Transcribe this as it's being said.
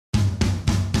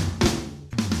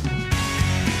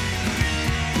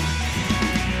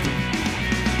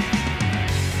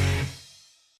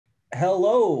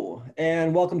Hello,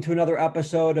 and welcome to another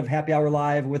episode of Happy Hour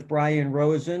Live with Brian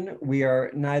Rosen. We are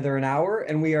neither an hour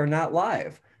and we are not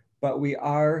live, but we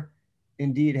are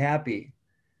indeed happy.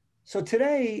 So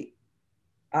today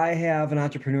I have an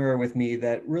entrepreneur with me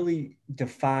that really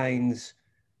defines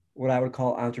what I would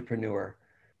call entrepreneur.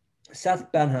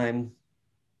 Seth Benheim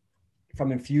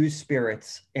from Infused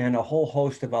Spirits and a whole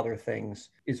host of other things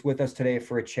is with us today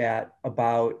for a chat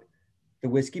about the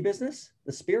whiskey business,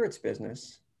 the spirits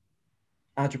business,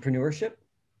 entrepreneurship,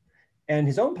 and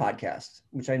his own podcast,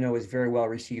 which I know is very well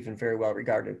received and very well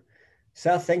regarded.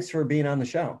 Seth, thanks for being on the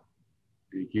show.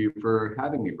 Thank you for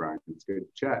having me, Brian. It's good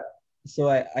to chat. So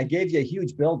I gave you a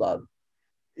huge build-up.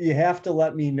 You have to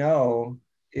let me know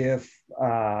if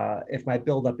my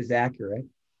build-up is accurate,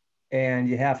 and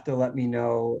you have to let me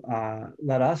know,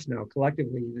 let us know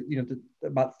collectively.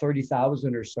 About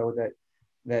 30,000 or so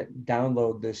that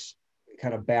download this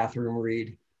kind of bathroom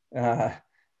read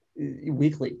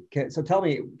weekly. So tell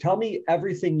me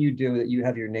everything you do that you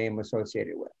have your name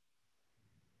associated with.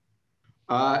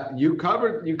 You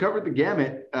covered the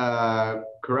gamut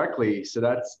correctly. So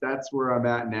that's where I'm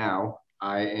at now.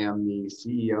 I am the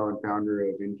CEO and founder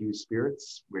of Infused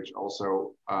Spirits, which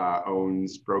also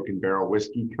owns Broken Barrel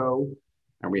Whiskey Co.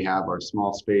 And we have our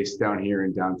small space down here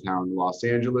in downtown Los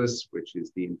Angeles, which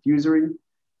is the Infusery.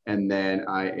 And then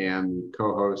I am the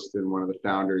co-host and one of the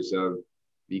founders of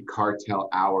the Cartel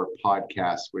Hour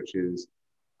podcast, which is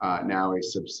now a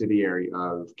subsidiary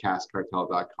of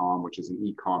CaskCartel.com, which is an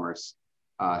e-commerce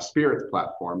spirits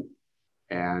platform.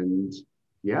 And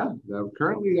yeah,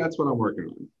 currently that's what I'm working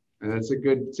on. And it's a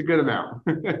good amount.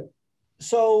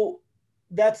 So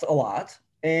that's a lot.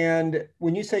 And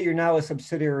when you say you're now a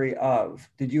subsidiary of,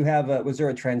 was there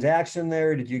a transaction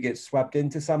there? Did you get swept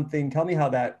into something? Tell me how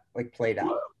that played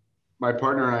out. My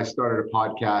partner and I started a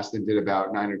podcast and did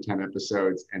about 9 or 10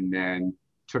 episodes, and then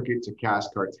took it to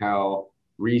Cask Cartel,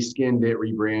 reskinned it,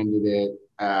 rebranded it,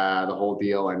 the whole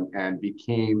deal, and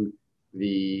became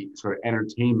the sort of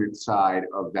entertainment side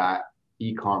of that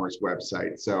e-commerce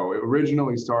website. So it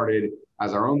originally started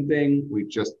as our own thing. We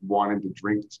just wanted to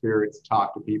drink spirits,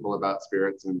 talk to people about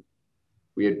spirits, and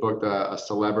we had booked a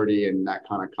celebrity, and that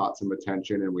kind of caught some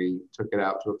attention, and we took it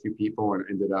out to a few people and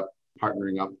ended up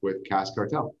partnering up with Cask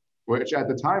Cartel, which at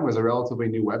the time was a relatively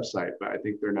new website, but I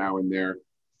think they're now in their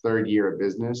third year of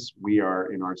business. We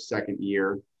are in our second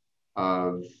year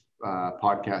of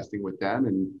podcasting with them,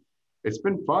 and it's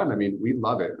been fun. I mean, we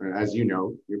love it. As you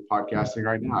know, you're podcasting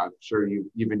right now. I'm sure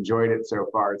you've enjoyed it so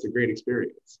far. It's a great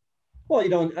experience. Well, I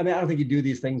don't think you do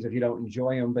these things if you don't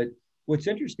enjoy them, but what's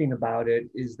interesting about it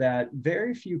is that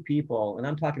very few people, and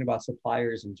I'm talking about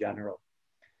suppliers in general,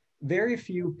 very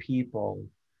few people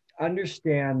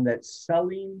understand that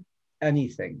selling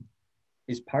anything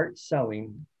is part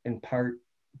selling and part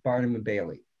Barnum and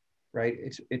Bailey, right?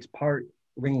 It's part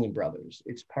Ringling Brothers,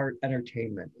 it's part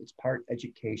entertainment, it's part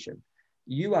education.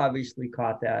 You obviously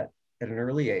caught that at an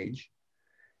early age.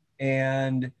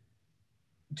 And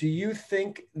do you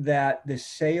think that the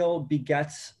sale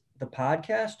begets the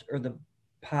podcast, or the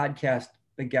podcast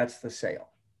begets the sale?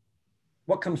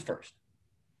 What comes first?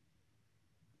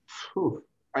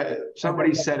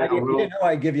 Somebody said it a little. You didn't know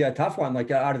I'd give you a tough one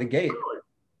out of the gate.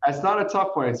 It's not a tough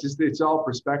one. It's all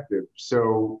perspective.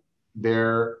 So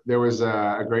there was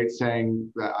a great saying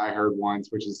that I heard once,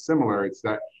 which is similar. It's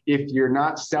that if you're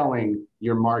not selling,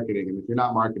 you're marketing, and if you're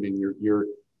not marketing, you're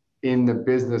in the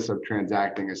business of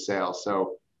transacting a sale.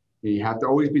 So you have to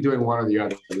always be doing one or the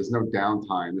other. There's no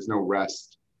downtime. There's no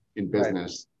rest in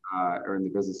business, right, or in the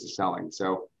business of selling.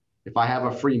 So if I have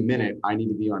a free minute, I need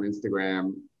to be on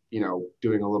Instagram,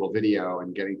 doing a little video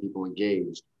and getting people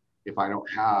engaged. If I don't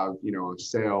have, a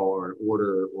sale or an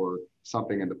order or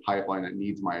something in the pipeline that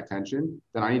needs my attention,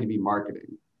 then I need to be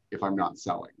marketing if I'm not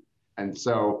selling. And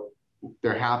so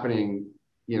they're happening,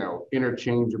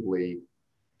 interchangeably,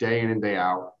 day in and day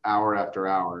out, hour after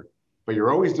hour, but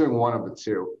you're always doing one of the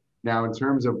two. Now, in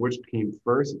terms of which came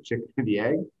first, the chicken and the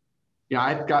egg,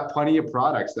 I've got plenty of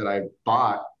products that I've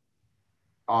bought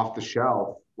off the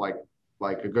shelf.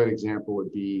 Like a good example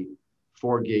would be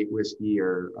Four Gate Whiskey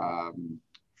or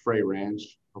Frey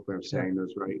Ranch. Hopefully I'm saying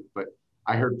those right. But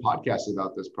I heard podcasts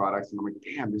about those products, and I'm like,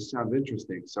 damn, this sounds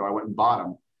interesting. So I went and bought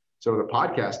them. So the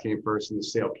podcast came first and the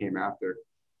sale came after.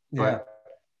 Yeah.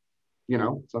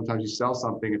 But, sometimes you sell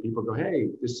something and people go, hey,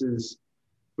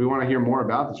 we want to hear more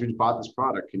about this. You just bought this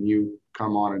product. Can you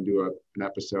come on and do an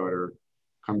episode, or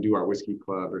come do our whiskey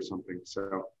club or something?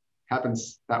 So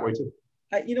happens that way too.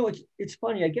 It's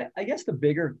funny. I guess the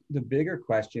bigger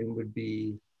question would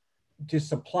be, do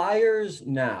suppliers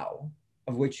now,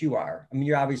 of which you are, I mean,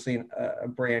 you're obviously a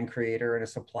brand creator and a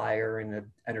supplier and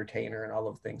an entertainer and all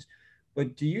of things.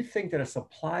 But do you think that a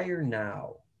supplier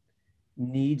now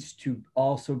needs to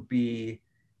also be,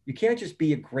 you can't just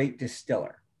be a great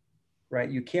distiller, right?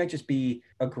 You can't just be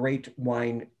a great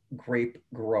wine grape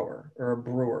grower or a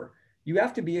brewer. You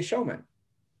have to be a showman.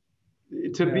 To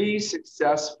You know? be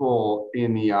successful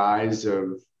in the eyes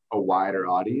of a wider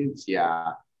audience,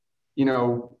 yeah. You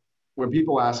know, when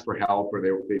people ask for help or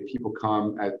people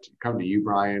come to you,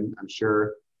 Brian, I'm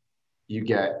sure you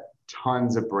get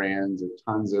tons of brands or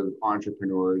tons of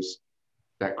entrepreneurs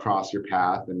that cross your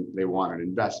path and they want an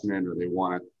investment or they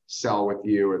want to sell with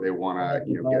you or they want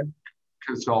to, get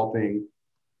consulting.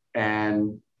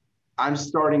 And I'm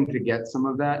starting to get some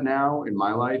of that now in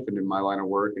my life and in my line of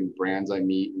work and brands I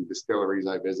meet and distilleries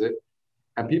I visit.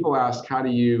 And people ask, how do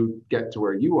you get to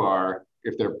where you are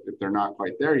if they're not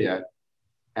quite there yet?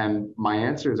 And my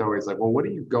answer is always like, well, what are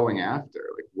you going after?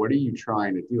 Like, what are you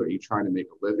trying to do? Are you trying to make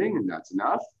a living and that's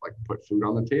enough? Like put food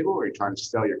on the table? Or are you trying to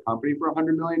sell your company for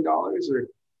 $100 million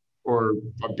or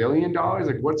 $1 billion?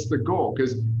 Like what's the goal?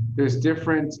 Because there's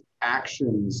different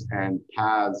actions and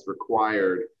paths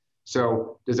required.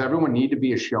 So does everyone need to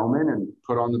be a showman and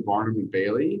put on the Barnum and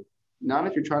Bailey? Not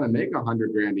if you're trying to make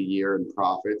 100 grand a year in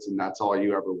profits and that's all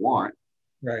you ever want.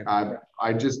 Right.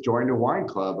 I just joined a wine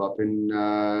club up in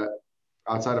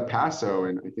outside of Paso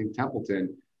and I think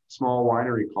Templeton, small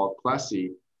winery called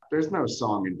Plessy. There's no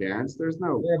song and dance. There's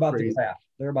no They're about the crazy. craft.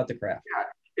 They're about the craft. Yeah.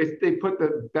 If they put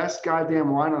the best goddamn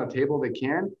wine on the table they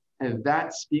can, and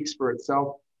that speaks for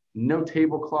itself. No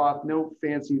tablecloth, no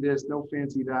fancy this, no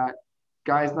fancy that.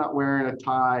 Guy's not wearing a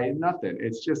tie, nothing.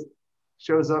 It's just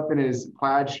shows up in his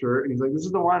plaid shirt and he's like, "This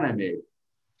is the wine I made.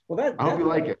 Well, that I hope you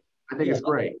like it. I think yeah, it's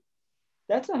great."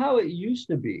 that's how it used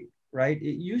to be, right?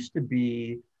 It used to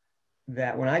be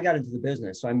that when I got into the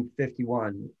business, so I'm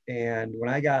 51, and when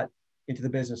I got into the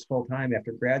business full time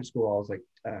after grad school, I was like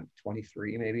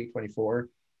 23, maybe 24,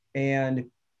 and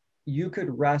you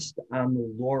could rest on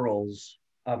the laurels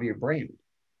of your brand.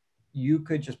 You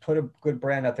could just put a good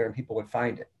brand out there and people would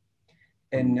find it.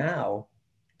 And now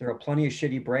there are plenty of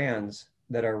shitty brands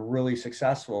that are really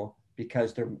successful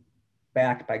because they're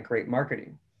backed by great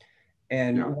marketing.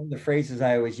 And Yeah. one of the phrases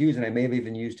I always use, and I may have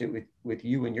even used it with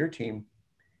you and your team,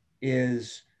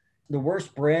 is the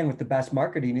worst brand with the best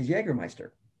marketing is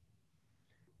Jägermeister.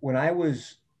 When I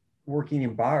was working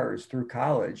in bars through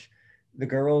college, the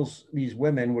girls, these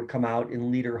women would come out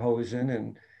in lederhosen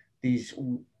and these,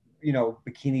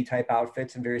 bikini type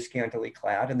outfits and very scantily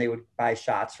clad, and they would buy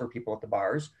shots for people at the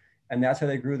bars. And that's how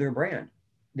they grew their brand.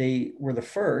 They were the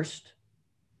first.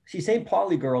 See, St.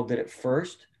 Pauli Girl did it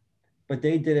first, but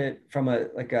they did it from a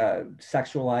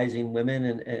sexualizing women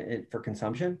and for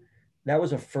consumption. That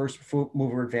was a first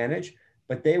mover advantage,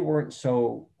 but they weren't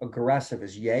so aggressive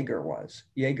as Jaeger was.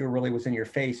 Jaeger really was in your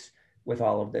face with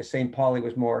all of this. St. Pauli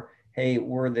was more, hey,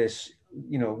 we're this,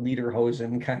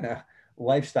 lederhosen kind of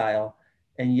lifestyle.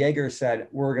 And Jaeger said,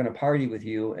 we're going to party with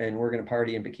you and we're going to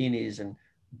party in bikinis and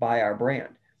buy our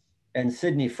brand. And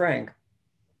Sidney Frank,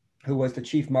 who was the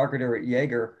chief marketer at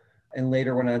Jaeger and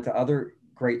later went on to other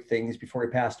great things before he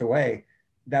passed away,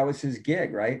 that was his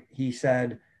gig, right? He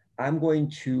said, I'm going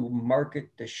to market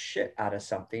the shit out of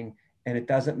something and it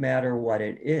doesn't matter what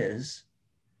it is.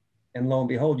 And lo and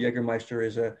behold, Jägermeister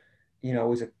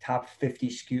was a top 50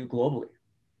 SKU globally.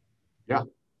 Yeah.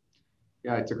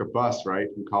 Yeah. I took a bus, right,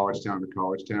 from college town to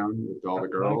college town with all the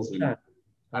girls. 100%. And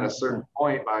at a certain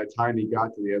point, by the time he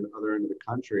got to the other end of the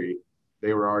country,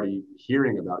 they were already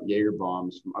hearing about Jaeger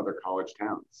bombs from other college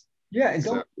towns. Yeah, and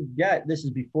don't forget, this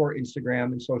is before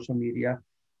Instagram and social media,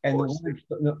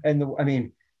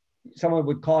 and someone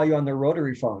would call you on their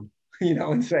rotary phone,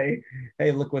 and say,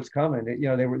 "Hey, look what's coming."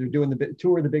 They're doing the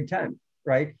tour of the Big Ten,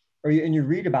 right? And you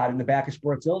read about it in the back of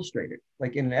Sports Illustrated,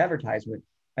 like in an advertisement,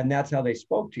 and that's how they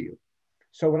spoke to you.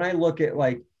 So when I look at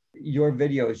like your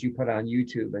videos you put on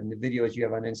YouTube and the videos you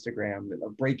have on Instagram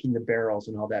of breaking the barrels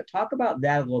and all that, talk about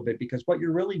that a little bit, because what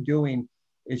you're really doing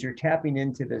is you're tapping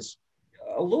into this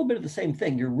a little bit of the same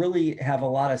thing. You really have a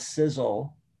lot of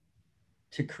sizzle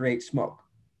to create smoke.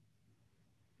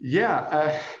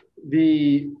 Yeah,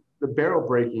 the barrel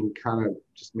breaking kind of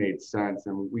just made sense,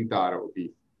 and we thought it would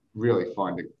be really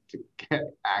fun to get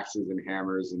axes and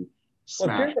hammers and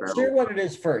smash barrels. Share what it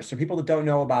is first, so people that don't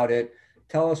know about it,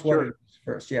 tell us what it is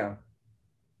first. Yeah.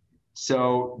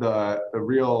 So the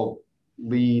real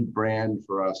lead brand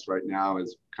for us right now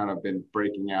has kind of been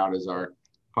breaking out as our,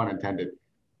 pun intended,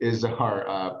 is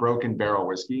our Broken Barrel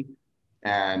whiskey.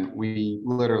 And we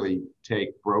literally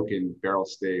take broken barrel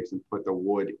stakes and put the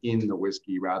wood in the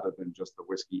whiskey rather than just the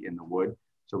whiskey in the wood.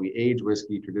 So we age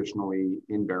whiskey traditionally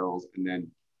in barrels and then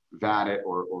vat it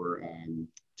or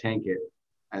tank it.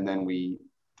 And then we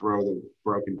throw the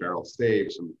broken barrel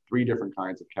save, some 3 different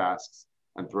kinds of casks,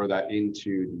 and throw that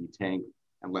into the tank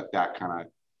and let that kind of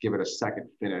give it a second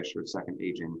finish or second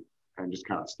aging, and just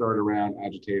kind of stir it around,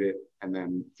 agitate it, and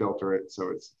then filter it so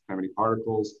it's how many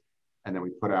particles. And then we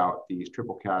put out these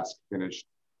triple cask finished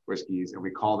whiskeys, and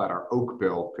we call that our oak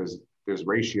bill because there's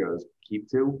ratios keep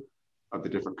to of the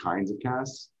different kinds of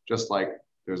casks, just like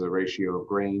there's a ratio of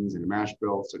grains in a mash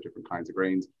bill, so different kinds of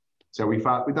grains. So we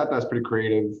thought that was pretty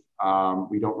creative.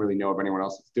 We don't really know of anyone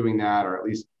else that's doing that, or at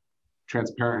least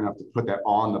transparent enough to put that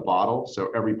on the bottle. So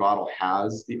every bottle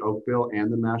has the oak bill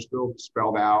and the mash bill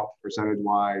spelled out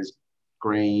percentage-wise,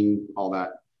 grain, all that.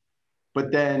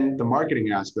 But then the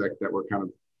marketing aspect that we're kind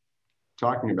of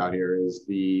talking about here is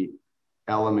the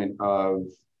element of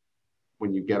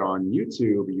when you get on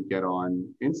YouTube, or you get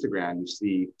on Instagram, you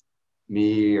see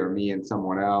me and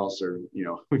someone else, or, you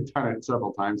know, we've done it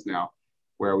several times now,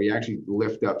 where we actually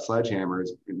lift up sledgehammers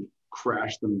and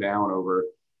crash them down over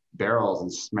barrels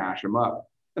and smash them up.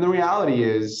 And the reality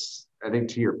is, I think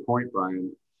to your point,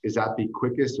 Brian, is that the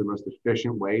quickest or most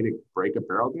efficient way to break a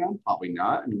barrel down? Probably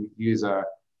not. I mean, you use a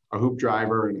hoop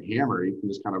driver and a hammer, you can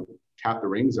just kind of tap the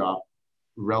rings off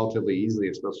relatively easily,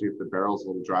 especially if the barrel's a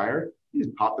little drier. You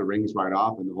just pop the rings right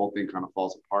off and the whole thing kind of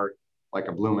falls apart like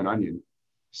a blooming onion.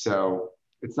 So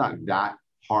it's not that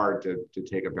hard to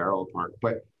take a barrel apart,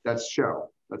 but that's show.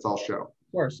 That's all show.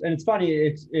 Of course. And it's funny,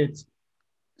 it's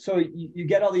so you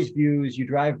get all these views, you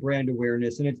drive brand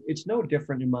awareness, and it's no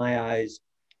different in my eyes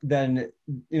than,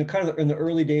 you know, kind of in the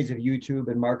early days of YouTube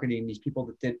and marketing, these people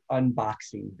that did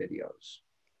unboxing videos,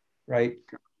 right?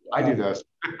 I do those.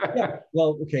 Yeah,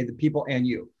 well, okay, the people and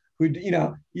you who, you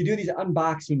know, you do these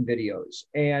unboxing videos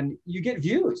and you get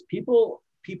views. People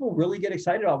really get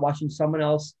excited about watching someone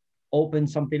else open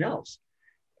something else.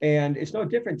 And it's no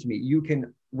different to me. You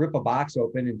can rip a box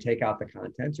open and take out the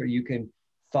contents, or you can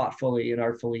thoughtfully and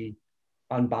artfully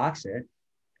unbox it,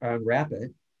 unwrap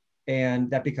it, and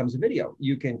that becomes a video.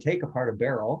 You can take apart a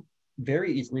barrel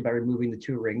very easily by removing the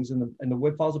 2 rings, and the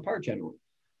wood falls apart generally.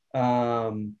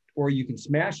 Or you can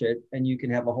smash it and you can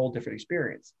have a whole different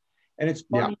experience. And it's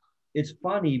funny. Yeah. It's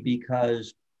funny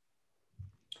because,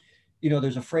 you know,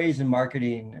 there's a phrase in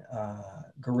marketing,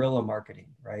 guerrilla marketing,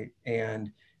 right?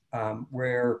 And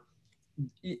where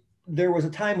there was a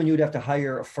time when you would have to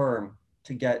hire a firm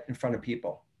to get in front of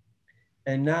people.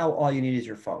 And now all you need is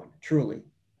your phone, truly.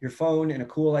 Your phone and a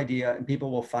cool idea, and people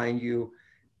will find you.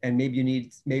 And maybe you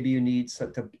need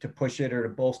to push it or to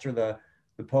bolster the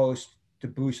post, to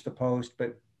boost the post.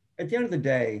 But at the end of the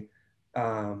day,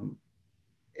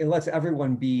 it lets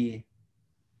everyone be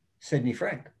Sidney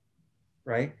Frank,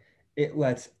 right? It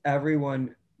lets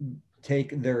everyone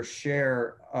take their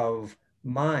share of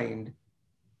mind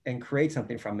and create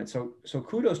something from it. So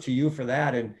kudos to you for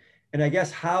that. And I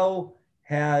guess, how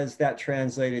has that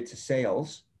translated to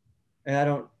sales? And I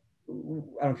don't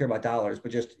care about dollars,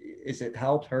 but just, is it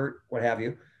helped, hurt, what have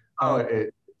you?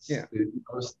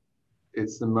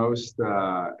 It's the most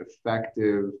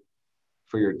effective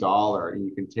for your dollar. And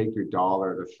you can take your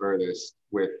dollar the furthest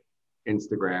with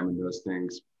Instagram and those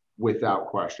things without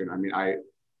question. I mean,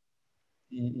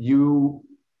 you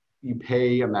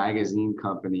pay a magazine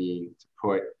company to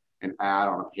put an ad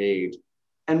on a page,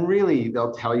 and really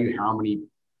they'll tell you how many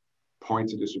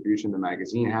points of distribution the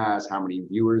magazine has, how many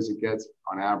viewers it gets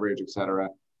on average, et cetera.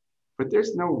 But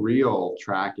there's no real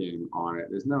tracking on it.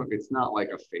 It's not like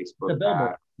a Facebook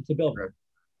ad. It's a billboard.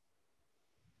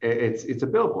 It's a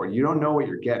billboard. You don't know what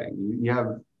you're getting. You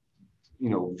have, you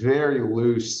know, very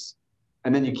loose,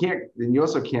 and then you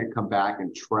also can't come back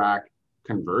and track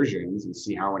conversions and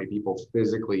see how many people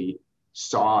physically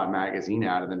saw a magazine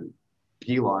ad and then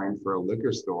beeline for a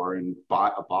liquor store and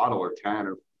bought a bottle or 10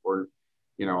 or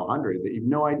 100. That you've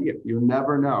no idea. You'll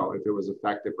never know if it was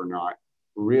effective or not,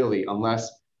 really,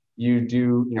 unless you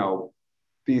do,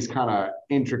 these kind of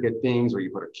intricate things where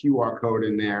you put a QR code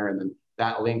in there and then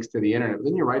that links to the internet. But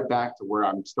then you're right back to where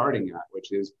I'm starting at,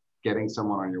 which is getting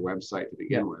someone on your website to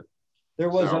begin with. There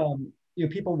was,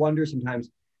 people wonder sometimes.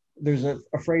 There's a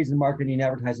phrase in marketing and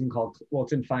advertising called, well,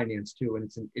 it's in finance too,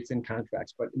 and it's in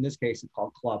contracts, but in this case, it's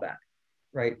called clawback,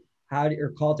 right?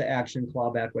 Or call to action,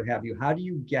 clawback, what have you. How do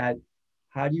you get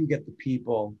the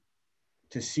people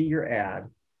to see your ad,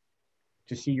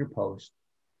 to see your post,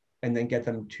 and then get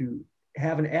them to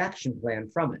have an action plan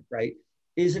from it, right?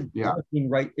 Is it clicking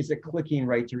right? Is it clicking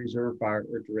right to Reserve Bar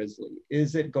or Drizzly?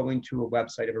 Is it going to a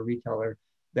website of a retailer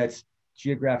that's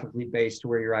geographically based to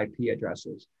where your IP address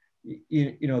is?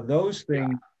 Those things.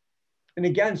 Yeah. And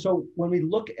again, so when we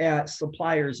look at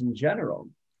suppliers in general,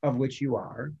 of which you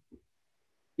are,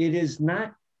 it is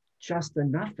not just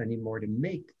enough anymore to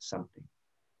make something,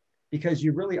 because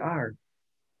you really are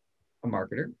a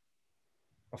marketer,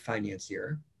 a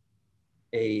financier,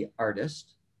 a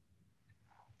artist.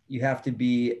 You have to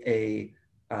be a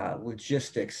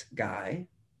logistics guy,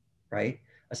 right?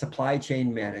 A supply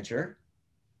chain manager.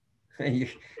 And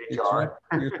HR,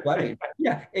 you're sweating.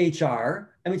 Yeah,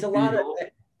 HR. I mean, it's a lot of, legal.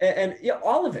 and yeah,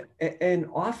 all of it. And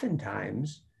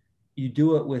oftentimes, you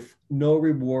do it with no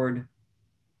reward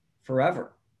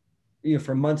forever. You know,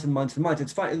 for months and months and months.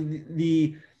 It's fine.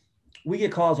 We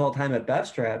get calls all the time at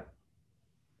BevStrat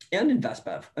and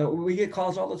InvestBev. We get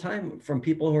calls all the time from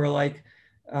people who are like,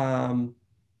 um,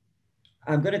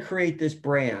 I'm going to create this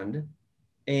brand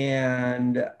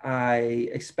and I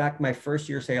expect my first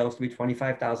year sales to be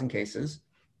 25,000 cases.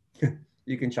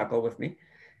 You can chuckle with me.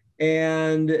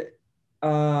 And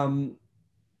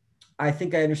I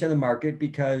think I understand the market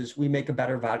because we make a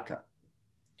better vodka.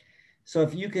 So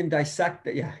if you can dissect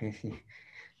it, yeah,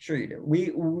 sure you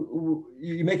do.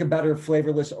 You make a better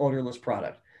flavorless, odorless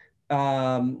product.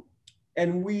 Um,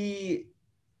 and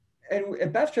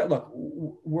at BevStrat, look,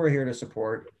 we're here to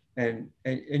support, and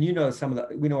you know some of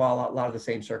the, we know a lot of the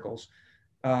same circles.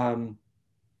 The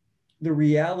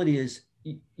reality is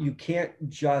you can't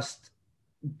just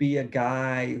be a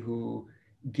guy who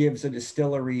gives a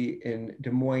distillery in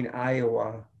Des Moines,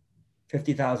 Iowa,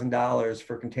 $50,000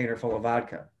 for a container full of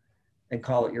vodka and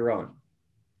call it your own.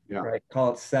 Yeah. Right?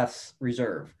 Call it Seth's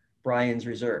Reserve, Brian's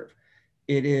Reserve.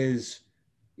 It is,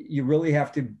 you really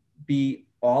have to be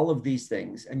all of these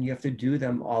things and you have to do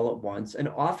them all at once. And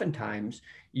oftentimes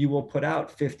you will put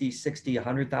out 50, 60,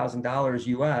 $100,000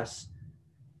 US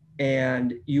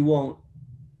and you won't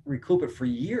recoup it for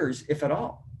years, if at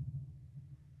all.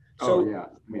 So, yeah.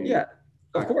 I mean, yeah,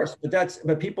 of course,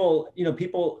 but people, you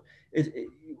know,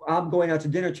 I'm going out to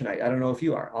dinner tonight. I don't know if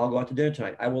you are. I'll go out to dinner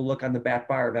tonight. I will look on the back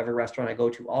bar of every restaurant I go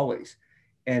to always.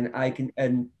 And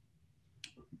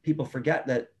people forget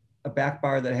that a back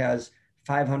bar that has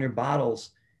 500 bottles,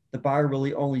 the bar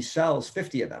really only sells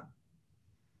 50 of them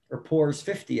or pours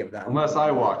 50 of them. Unless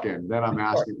I walk in, then I'm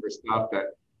asking for stuff that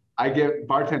I get,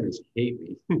 bartenders hate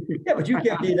me. Yeah, but you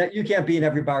can't be in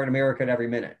every bar in America at every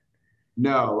minute.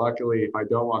 No, luckily, if I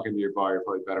don't walk into your bar, you're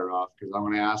probably better off because I'm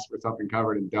going to ask for something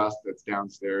covered in dust that's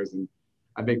downstairs, and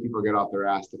I make people get off their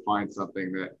ass to find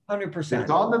something that 100%. If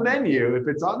it's on the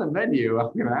menu,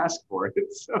 I'm going to ask for it.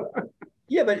 So.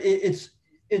 Yeah, but it's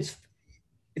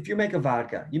if you make a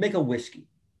vodka, you make a whiskey,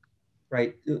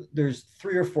 right? There's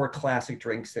 3 or 4 classic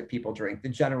drinks that people drink, the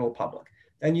general public.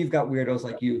 Then you've got weirdos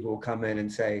like you who will come in and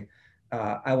say,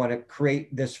 I want to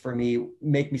create this for me,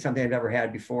 make me something I've never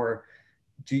had before.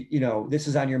 This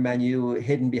is on your menu,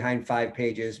 hidden behind 5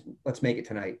 pages. Let's make it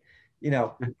tonight.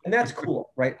 And that's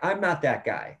cool, right? I'm not that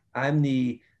guy. I'm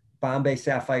the Bombay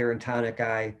Sapphire and Tonic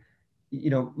guy.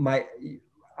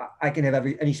 I can have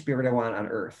any spirit I want on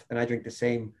earth, and I drink the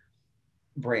same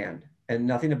brand and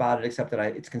nothing about it except that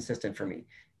it's consistent for me.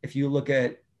 If you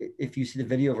see the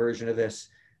video version of this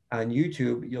on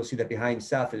YouTube, you'll see that behind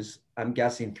Seth is, I'm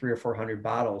guessing, 300 or 400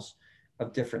 bottles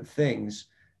of different things.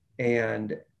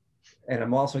 And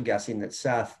I'm also guessing that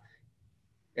Seth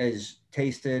has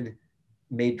tasted,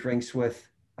 made drinks with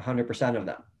 100% of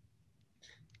them.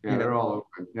 Yeah, they're all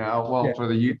open. Yeah, well, yeah. For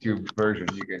the YouTube version,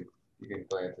 you can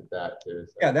glance at that too.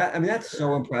 So. Yeah, that's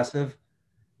so impressive.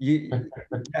 We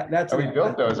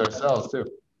built those ourselves too.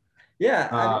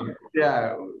 Yeah.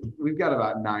 Yeah, we've got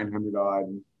about 900 odd,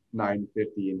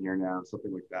 950 in here now,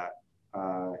 something like that.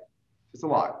 It's a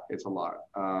lot.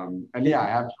 And yeah, I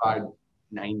have tried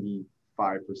 95%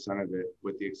 of it,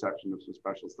 with the exception of some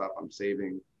special stuff I'm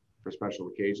saving for special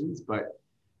occasions. But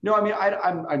no, I mean,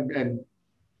 I'm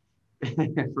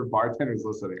and for bartenders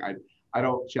listening, I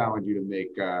don't challenge you to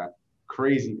make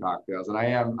crazy cocktails, and I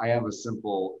am a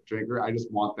simple drinker. I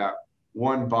just want that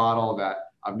one bottle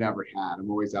that I've never had. I'm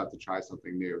always out to try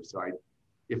something new. So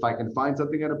if I can find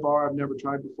something at a bar I've never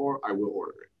tried before, I will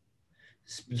order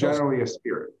it. Generally a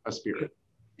spirit.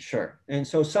 Sure. And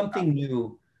so something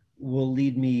new will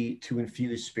lead me to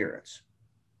infuse spirits,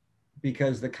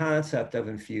 because the concept of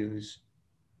infuse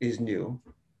is new,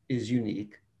 is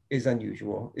unique, is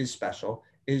unusual, is special,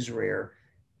 is rare,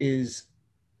 is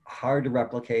hard to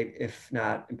replicate, if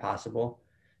not impossible.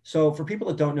 So for people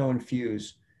that don't know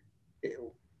infuse,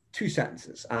 2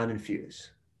 sentences on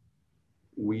infuse.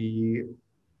 We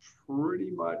pretty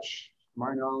much, to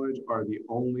my knowledge, are the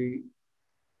only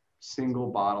single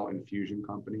bottle infusion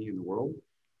company in the world.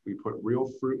 We put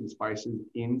real fruit and spices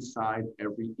inside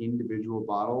every individual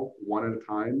bottle, one at a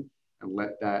time, and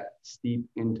let that steep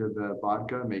into the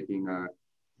vodka, making a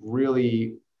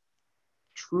really,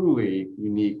 truly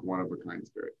unique, one-of-a-kind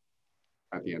spirit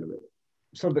at the end of it.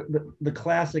 So the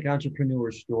classic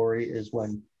entrepreneur story is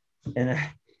when, and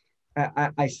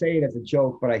I say it as a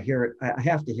joke, but I hear it. I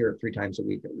have to hear it 3 times a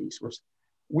week at least.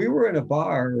 We were in a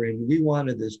bar and we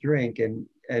wanted this drink, and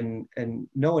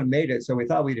no one made it, so we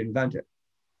thought we'd invent it.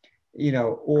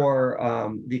 Or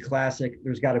the classic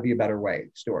 "there's got to be a better way"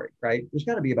 story, right? There's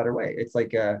got to be a better way. It's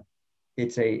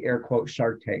a air quote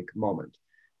Shark Tank moment.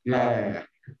 Yeah.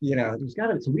 There's got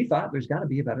to. So we thought there's got to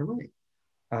be a better way,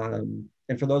 and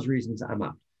for those reasons, I'm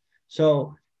out.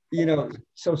 So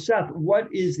so Seth,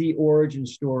 what is the origin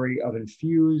story of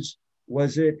Infuse?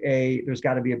 Was it there's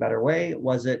got to be a better way?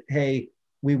 Was it, hey,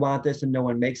 we want this and no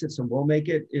one makes it, so we'll make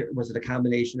it? Was it a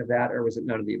combination of that, or was it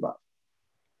none of the above?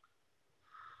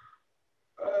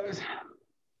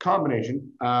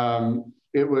 Combination.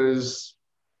 It was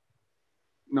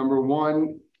number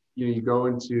one, you go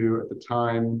into at the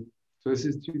time, so this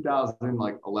is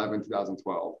 2011,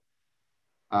 2012.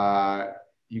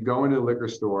 You go into the liquor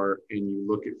store and you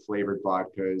look at flavored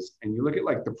vodkas and you look at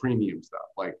like the premium stuff,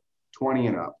 like 20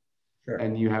 and up. Sure.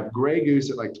 And you have Grey Goose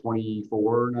at like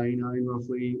 $24.99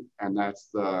 roughly. And that's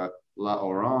the La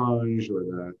Orange or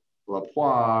the La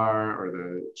Poire or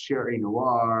the Cherry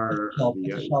Noir.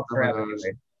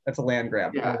 That's a land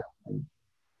grab. Yeah.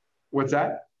 What's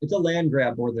that? It's a land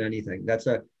grab more than anything.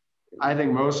 I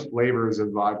think most flavors of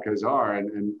vodkas are,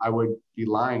 and I would be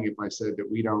lying if I said that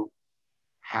we don't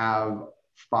have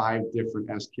 5 different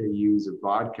SKUs of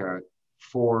vodka,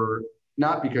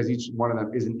 not because each one of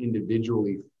them isn't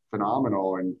individually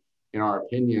phenomenal, and in our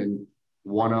opinion,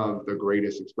 one of the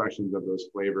greatest expressions of those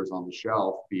flavors on the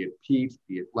shelf, be it peach,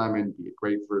 be it lemon, be it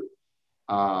grapefruit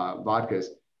vodkas.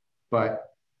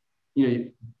 But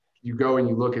you go and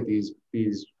you look at these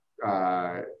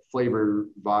flavor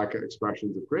vodka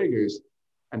expressions of Grey Goose,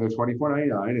 and they're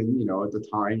 $24.99. And at the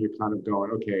time you're kind of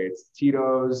going, okay, it's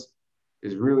Tito's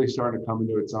is really starting to come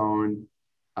into its own.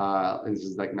 And this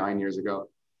is like 9 years ago.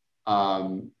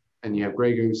 And you have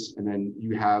Grey Goose, and then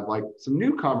you have like some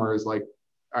newcomers, like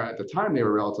at the time they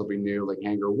were relatively new, like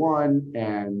Hangar One.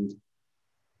 And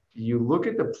you look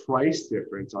at the price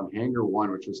difference on Hangar One,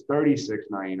 which was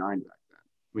 $36.99 back then.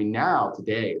 I mean, now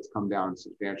today it's come down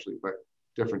substantially, but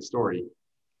different story.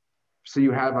 So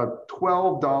you have a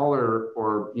 $12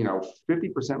 or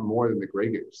 50% more than the Grey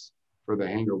Goose for the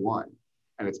Hangar One.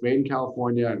 And it's made in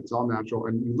California and it's all natural.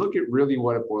 And you look at really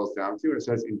what it boils down to, it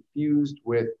says infused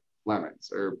with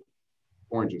lemons or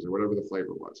oranges or whatever the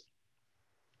flavor was.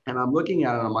 And I'm looking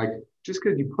at it and I'm like, just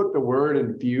because you put the word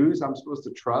infused, I'm supposed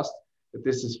to trust that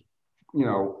this is,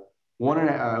 one and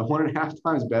a half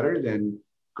times better than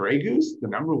Grey Goose, the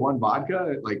 #1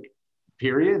 vodka, like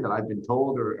period, that I've been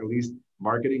told, or at least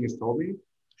marketing has told me.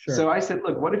 Sure. So I said,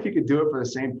 look, what if you could do it for the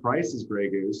same price as Grey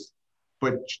Goose,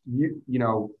 but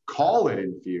call it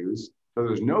infused, so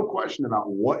there's no question about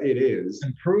what it is,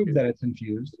 and prove that it's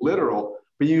infused, literal,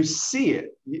 but you see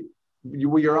it.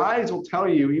 Your eyes will tell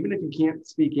you, even if you can't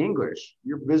speak English,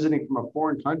 you're visiting from a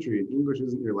foreign country and English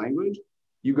isn't your language.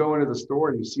 You go into the store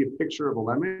and you see a picture of a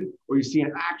lemon, or you see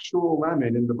an actual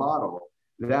lemon in the bottle.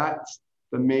 That's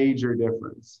the major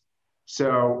difference.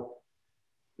 So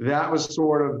that was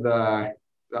sort of the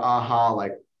aha,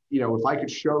 like, if I could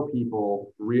show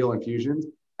people real infusions.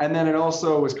 And then it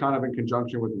also was kind of in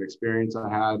conjunction with an experience I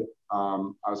had.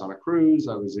 I was on a cruise,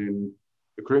 I was in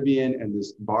the Caribbean, and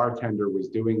this bartender was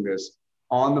doing this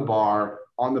on the bar,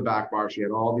 on the back bar. She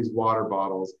had all these water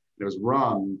bottles. There was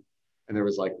rum, and there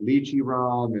was like lychee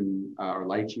rum and, or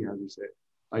lychee, how do you say it?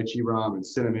 Lychee rum and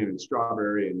cinnamon and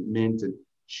strawberry and mint. And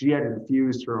she had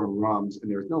infused her own rums, and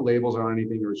there was no labels on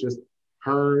anything. It was just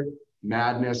her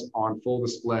madness on full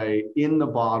display in the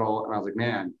bottle. And I was like,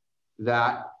 man,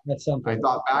 that's something. I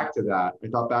thought back to that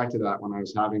when I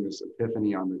was having this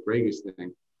epiphany on the Grey Goose thing.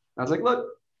 And I was like, look,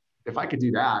 if I could do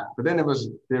that, but then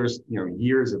there's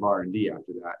years of R&D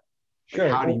after that. Sure.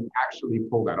 How do you actually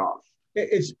pull that off?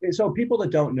 It's so people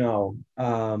that don't know,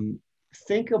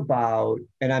 think about,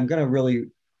 and I'm going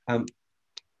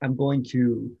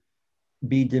to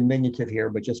be diminutive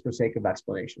here, but just for sake of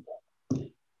explanation.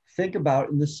 Think about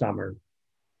in the summer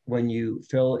when you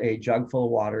fill a jug full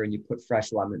of water and you put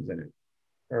fresh lemons in it,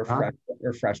 or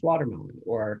fresh watermelon,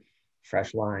 or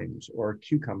fresh limes, or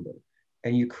cucumber,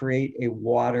 and you create a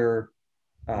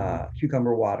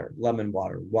cucumber water, lemon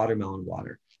water, watermelon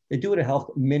water. They do it in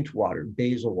mint water,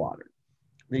 basil water.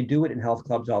 They do it in health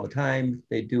clubs all the time.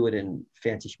 They do it in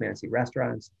fancy schmancy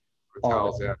restaurants.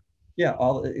 Hotels, yeah,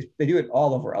 they do it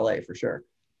all over LA for sure.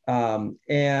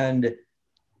 And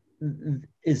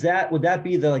would that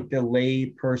be the lay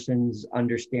person's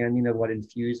understanding of what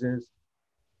infuse is?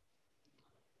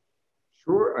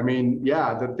 Sure. I mean,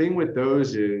 yeah, the thing with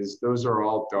those is those are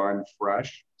all done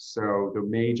fresh. So the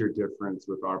major difference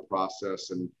with our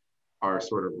process and are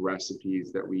sort of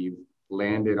recipes that we've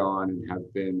landed on and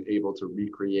have been able to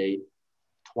recreate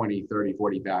 20, 30,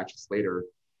 40 batches later,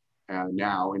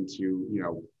 now into,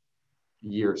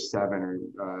 year 7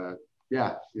 or,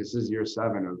 this is year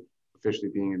 7 of officially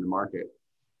being in the market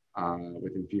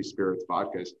with infused spirits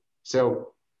vodkas.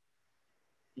 So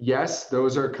yes,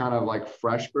 those are kind of like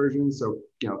fresh versions. So,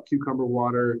 cucumber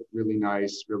water, really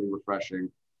nice, really refreshing.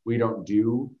 We don't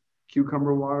do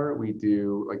cucumber water. We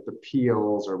do like the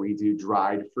peels, or we do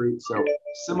dried fruit. So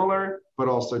similar, but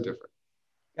also different.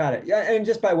 Got it. Yeah. And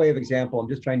just by way of example, I'm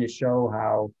just trying to show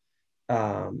how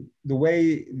the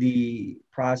way the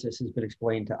process has been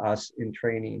explained to us in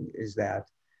training is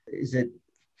it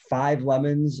 5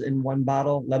 lemons in one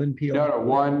bottle, lemon peel? No,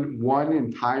 one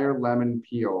entire lemon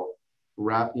peel.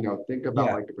 Think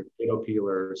about like a potato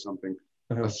peeler or something,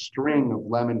 a string of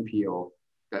lemon peel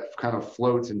that kind of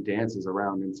floats and dances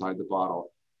around inside the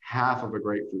bottle. Half of a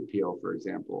grapefruit peel, for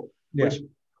example, which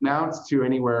amounts to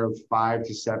anywhere of 5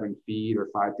 to 7 feet or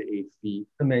 5 to 8 feet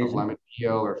of lemon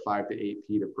peel, or 5 to 8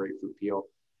 feet of grapefruit peel.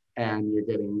 And you're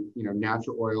getting,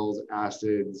 natural oils,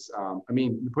 acids.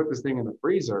 You put this thing in the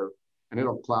freezer and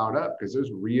it'll cloud up because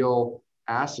there's real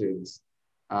acids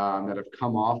that have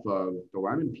come off of the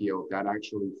lemon peel that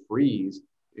actually freeze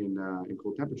in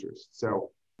cool temperatures. So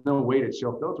no way to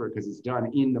chill filter it because it's done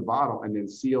in the bottle and then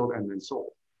sealed and then sold.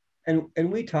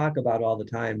 And we talk about all the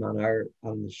time on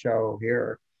the show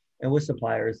here and with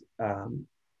suppliers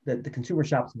that the consumer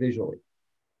shops visually,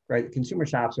 right? The consumer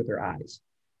shops with their eyes.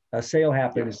 A sale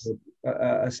happens. Yes.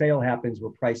 A sale happens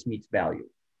where price meets value.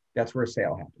 That's where a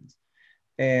sale happens.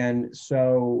 And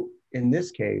so in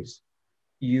this case,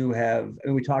 you have,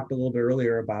 and we talked a little bit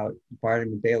earlier about Barnum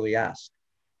and Bailey-esque,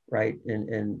 right?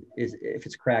 And if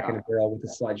it's cracking a barrel with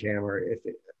a sledgehammer,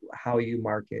 how you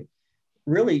market.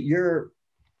 Really,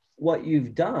 what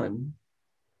you've done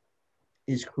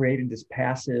is created this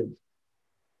passive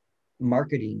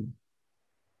marketing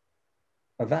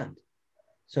event.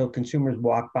 So consumers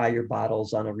walk by your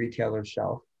bottles on a retailer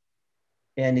shelf,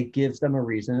 and it gives them a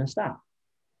reason to stop.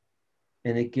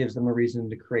 And it gives them a reason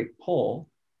to create pull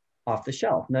off the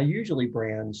shelf. Now, usually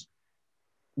brands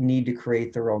need to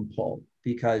create their own pull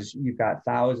because you've got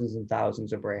thousands and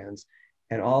thousands of brands,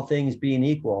 and all things being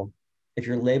equal, if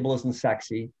your label isn't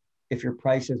sexy, if your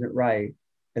price isn't right,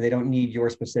 and they don't need your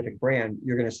specific brand,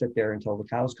 you're going to sit there until the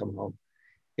cows come home.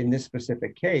 In this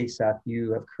specific case, Seth,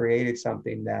 you have created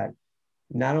something that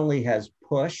not only has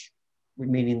push,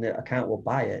 meaning the account will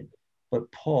buy it,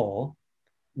 but pull,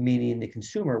 meaning the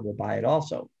consumer will buy it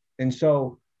also. And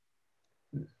so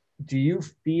do you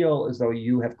feel as though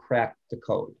you have cracked the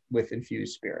code with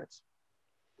infused spirits?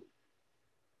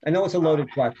 I know it's a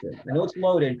loaded question. I know it's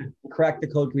loaded. Crack the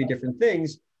code can be different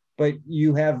things, but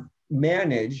you have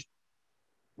managed,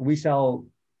 we sell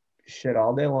shit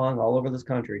all day long, all over this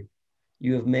country.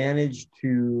 You have managed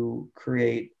to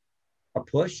create a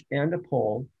push and a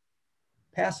pull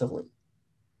passively.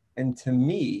 And to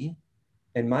me,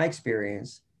 in my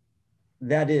experience,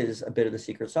 that is a bit of the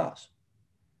secret sauce.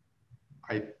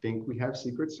 I think we have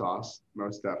secret sauce,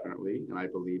 most definitely. And I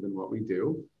believe in what we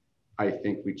do. I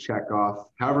think we check off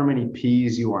however many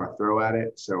P's you want to throw at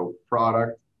it. So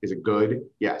product, is it good?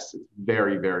 Yes, it's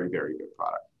very, very, very good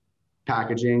product.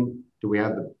 Packaging, do we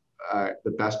have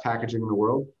the best packaging in the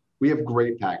world? We have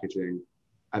great packaging.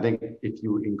 I think if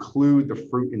you include the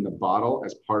fruit in the bottle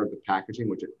as part of the packaging,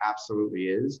 which it absolutely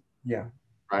is,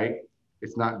 right?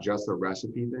 It's not just a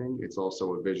recipe thing. It's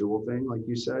also a visual thing, like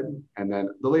you said. And then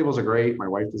the labels are great. My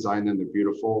wife designed them. They're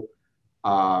beautiful.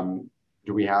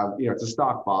 Do we have, it's a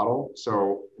stock bottle.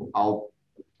 So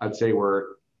I'd say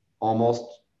we're almost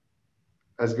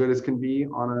as good as can be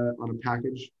on a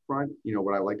package front.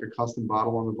 Would I like a custom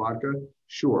bottle on the vodka?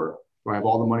 Sure. Do I have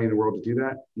all the money in the world to do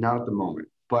that? Not at the moment.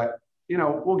 But,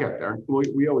 we'll get there.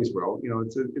 We always will.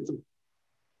 It's a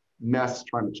mess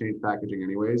trying to change packaging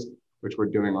anyways, which we're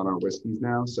doing on our whiskeys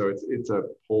now. So it's a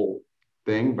whole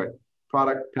thing, but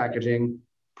product, packaging,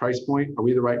 price point, are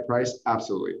we the right price?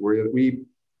 Absolutely.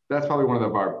 That's probably one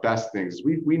of our best things.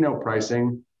 We know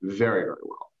pricing very, very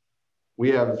well. We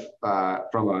have,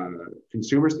 from a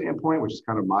consumer standpoint, which is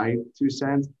kind of my 2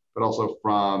 cents, but also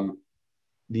from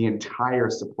the entire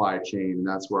supply chain. And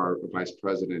that's where our vice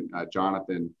president,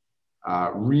 Jonathan,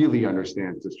 really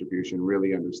understands distribution,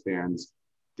 really understands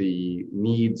the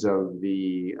needs of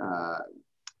the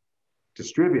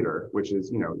distributor, which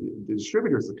is, the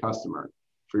distributor is the customer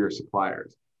for your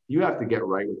suppliers. You have to get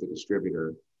right with the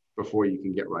distributor before you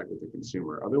can get right with the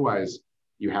consumer. Otherwise,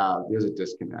 there's a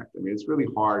disconnect. I mean, it's really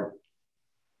hard.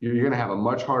 You're going to have a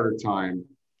much harder time.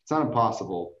 It's not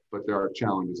impossible, but there are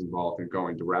challenges involved in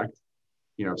going direct,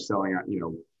 selling out,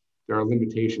 there are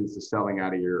limitations to selling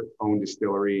out of your own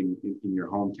distillery in your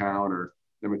hometown, or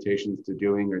limitations to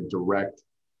doing a direct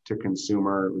to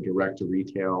consumer or direct to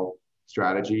retail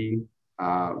strategy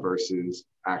versus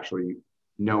actually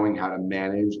knowing how to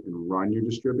manage and run your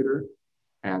distributor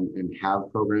and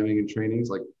have programming and trainings.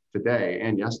 Like today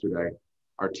and yesterday,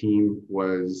 our team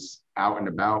was out and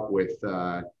about with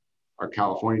our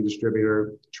California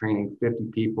distributor, training 50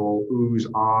 people, oohs,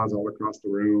 ahs all across the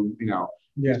room.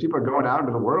 These people are going out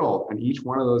into the world, and each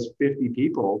one of those 50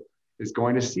 people is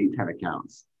going to see 10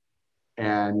 accounts.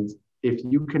 And if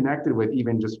you connected with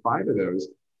even just 5 of those,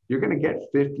 you're going to get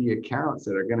 50 accounts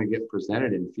that are going to get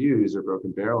presented in Fuse or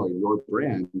Broken Barrel or your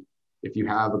brand if you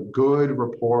have a good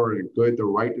rapport and the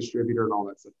right distributor and all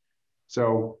that stuff.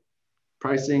 So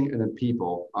pricing and then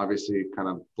people, obviously kind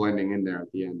of blending in there at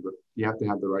the end, but you have to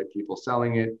have the right people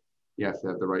selling it. You have to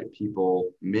have the right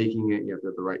people making it. You have to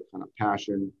have the right kind of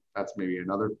passion. That's maybe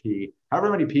another P.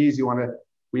 However many Ps you want to,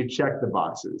 we check the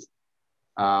boxes.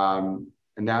 And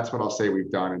that's what I'll say we've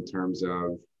done in terms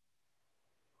of,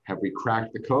 have we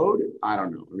cracked the code? I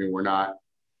don't know. I mean, we're not,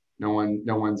 no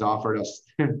one's offered us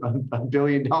 $1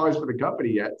 billion for the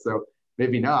company yet. So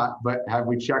maybe not, but have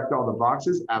we checked all the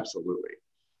boxes? Absolutely.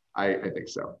 I think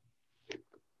so.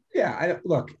 Yeah,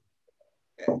 look,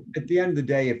 at the end of the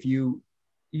day, if you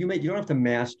don't have to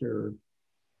master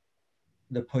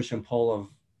the push and pull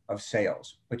of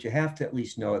sales, but you have to at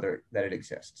least know that it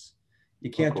exists.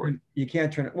 You can't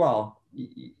turn it, well,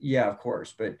 yeah, of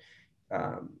course, but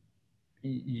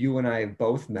you and I have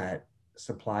both met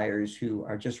suppliers who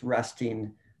are just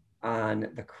resting on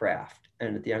the craft.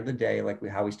 And at the end of the day, like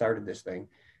how we started this thing,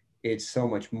 it's so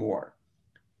much more.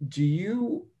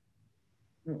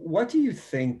 What do you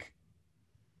think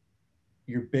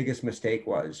your biggest mistake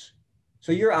was?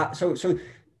 So so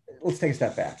let's take a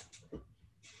step back.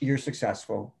 You're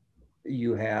successful.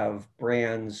 You have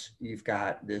brands. You've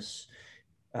got this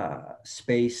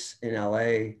space in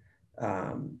LA,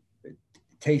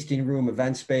 tasting room,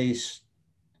 event space,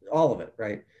 all of it,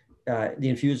 right? The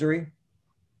infusory.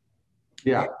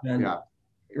 Yeah.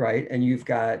 Right. And you've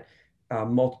got a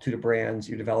multitude of brands.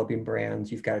 You're developing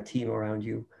brands. You've got a team around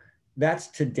you. That's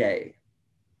today.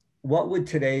 What would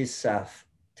today's Seth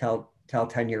tell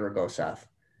 10 years ago Seth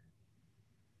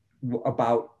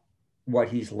about what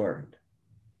he's learned?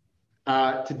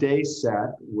 Today's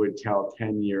Seth would tell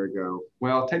 10 years ago,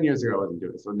 well, 10 years ago I wasn't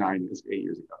doing it, so 8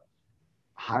 years ago.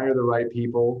 Hire the right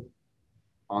people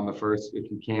on the first, if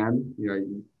you can,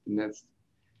 and that's,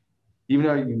 even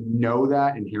though you know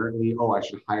that inherently, oh, I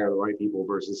should hire the right people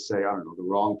versus say, I don't know, the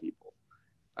wrong people.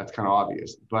 That's kind of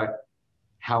obvious, but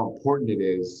how important it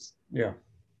is. Yeah.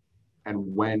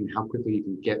 And how quickly you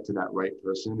can get to that right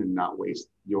person and not waste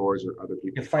yours or other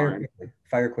people's time.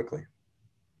 Fire quickly.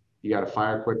 You got to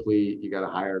fire quickly. You got to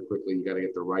hire quickly. You got to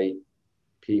get the right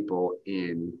people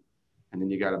in, and then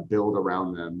you got to build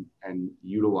around them and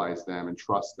utilize them and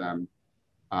trust them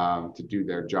to do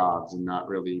their jobs and not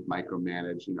really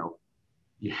micromanage.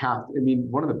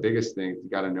 One of the biggest things, you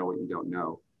got to know what you don't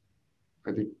know.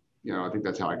 I think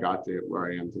that's how I got to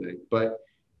where I am today. But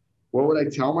what would I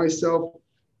tell myself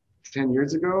 10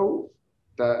 years ago?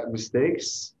 That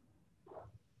mistakes?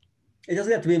 It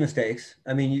doesn't have to be mistakes.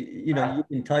 I mean, you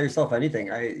can tell yourself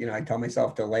anything. I tell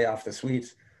myself to lay off the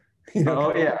sweets.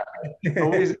 Oh yeah.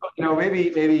 Always, maybe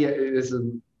this is,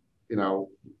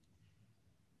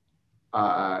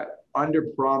 under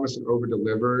promise and over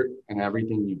deliver in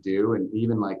everything you do. And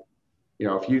even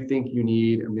if you think you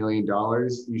need $1 million,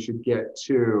 you should get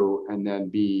 2 and then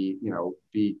be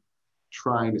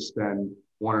trying to spend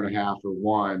 1.5 or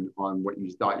 1 on what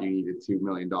you thought you needed $2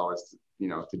 million,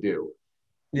 to do.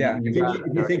 Yeah. You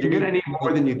think you're going to need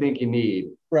more than you think you need.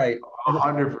 Right.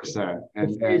 100%.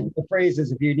 And the phrase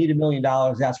is, if you need $1 million,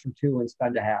 ask for 2 and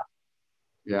spend 0.5.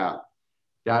 Yeah.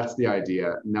 That's the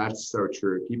idea. And that's so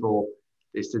true. People,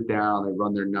 they sit down, they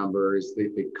run their numbers.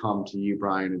 They come to you,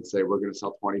 Brian, and say, we're going to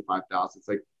sell 25,000. It's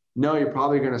like, no, you're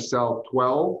probably going to sell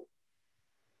 12.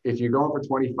 If you're going for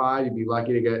 25, you'd be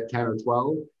lucky to get 10 or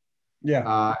 12.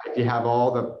 Yeah. If you have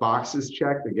all the boxes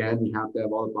checked, again, you have to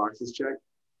have all the boxes checked.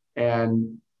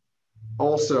 And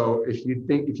also, if you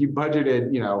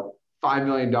budgeted, $5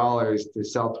 million to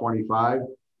sell 25, you're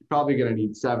probably going to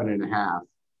need 7.5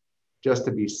 just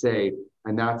to be safe.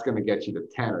 And that's going to get you to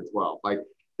 10 or 12.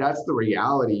 That's the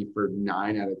reality for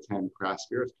 9 out of 10 craft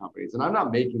spirits companies. And I'm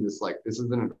not making this this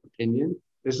isn't an opinion.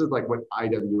 This is what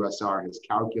IWSR has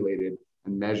calculated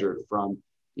and measured from,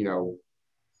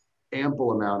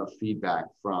 ample amount of feedback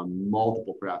from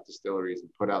multiple craft distilleries and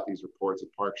put out these reports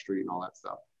at Park Street and all that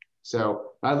stuff.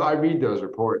 So I read those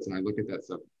reports and I look at that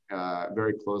stuff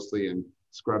very closely and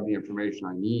scrub the information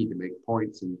I need to make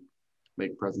points and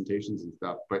make presentations and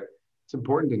stuff. But it's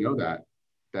important to know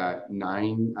that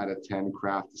 9 out of 10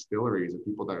 craft distilleries and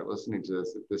people that are listening to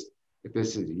this, if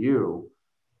this is you,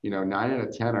 9 out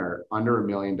of 10 are under $1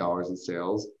 million in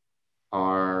sales,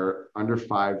 are under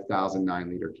 5,000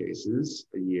 9-liter cases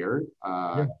a year.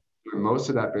 Most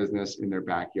of that business in their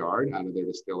backyard out of their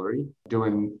distillery,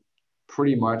 doing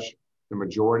pretty much the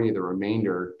majority of the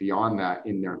remainder beyond that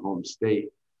in their home state,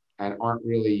 and aren't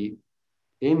really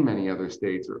in many other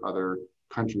states or other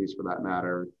countries for that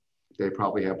matter. They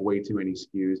probably have way too many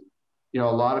SKUs. A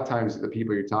lot of times the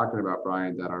people you're talking about,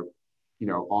 Brian, that are,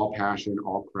 all passion,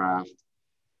 all craft.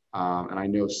 And I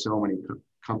know so many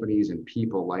companies and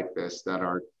people like this that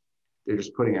they're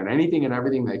just putting out anything and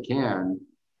everything they can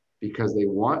because they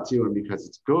want to and because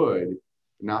it's good,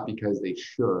 not because they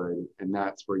should. And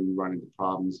that's where you run into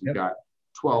problems. You've got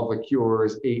 12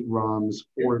 liqueurs, 8 rums,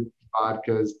 4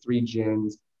 vodkas, 3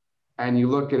 gins. And you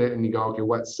look at it and you go, okay,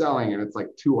 what's selling? And it's like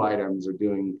 2 items are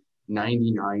doing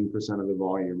 99% of the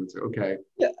volume. It's okay.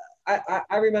 Yeah,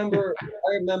 I remember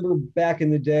back in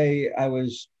the day, I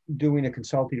was doing a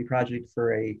consulting project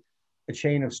for a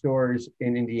chain of stores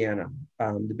in Indiana,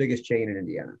 the biggest chain in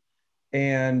Indiana.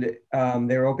 And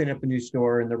they were opening up a new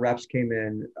store, and the reps came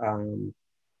in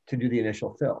to do the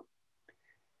initial fill.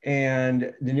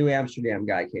 And the New Amsterdam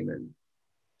guy came in,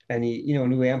 and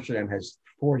New Amsterdam has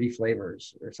 40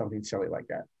 flavors or something silly like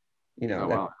that.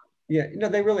 Wow. Yeah,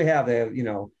 they really have. They have,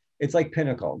 it's like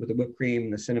Pinnacle with the whipped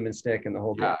cream, the cinnamon stick, and the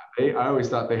whole thing. Yeah, I always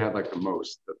thought they had like the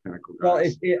Pinnacle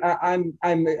guys. Well,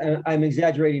 I'm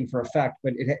exaggerating for effect,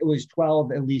 but it was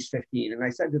 12, at least 15. And I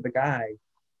said to the guy,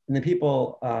 and the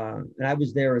people, and I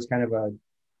was there as kind of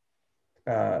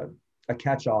a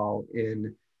catch-all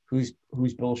in who's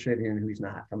bullshitting and who's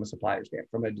not from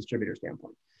a distributor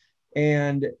standpoint.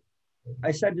 And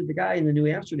I said to the guy in the New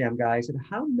Amsterdam guy, I said,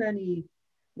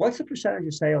 what's the percentage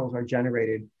of sales are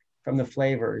generated from the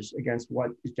flavors against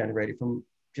what is generated from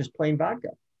just plain vodka?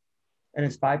 And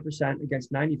it's 5%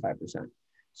 against 95%.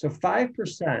 So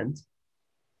 5%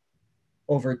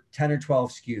 over 10 or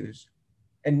 12 SKUs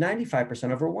and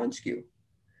 95% over 1 SKU.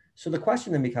 So the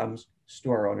question then becomes,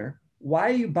 store owner, why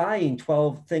are you buying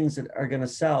 12 things that are going to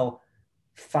sell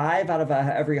 5 out of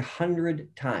every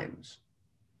 100 times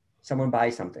someone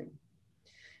buys something?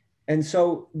 And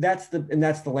so that's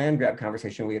the land grab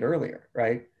conversation we had earlier,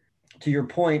 right? To your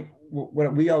point,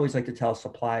 what we always like to tell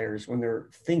suppliers when they're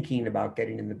thinking about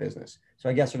getting in the business. So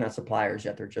I guess they're not suppliers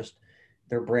yet;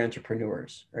 they're brand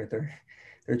entrepreneurs, right?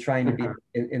 They're trying to be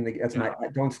in the. That's my.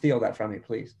 Don't steal that from me,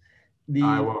 please.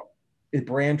 I will. The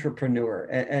brand entrepreneur,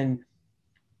 and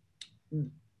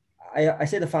I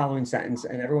say the following sentence,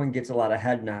 and everyone gets a lot of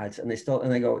head nods, and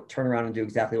they go turn around and do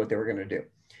exactly what they were going to do,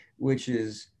 which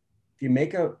is if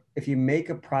you make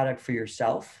a product for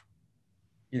yourself,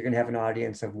 you're going to have an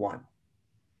audience of 1.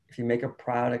 If you make a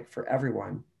product for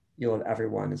everyone, you'll have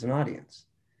everyone as an audience.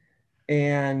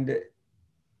 And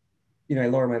I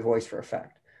lower my voice for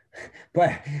effect,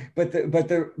 but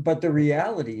the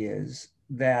reality is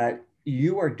that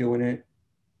you are doing it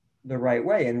the right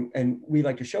way. And we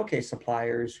like to showcase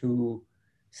suppliers who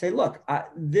say, look,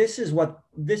 this is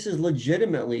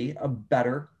legitimately a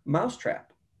better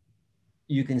mousetrap.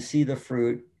 You can see the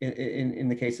fruit in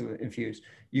the case of infused.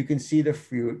 You can see the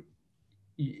fruit.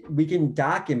 We can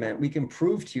document, we can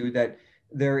prove to you that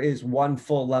there is 1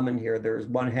 full lemon here. There's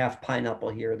 1/2 pineapple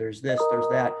here. There's this, there's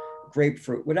that,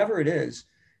 grapefruit, whatever it is.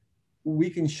 We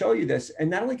can show you this. And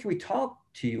not only can we talk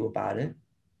to you about it,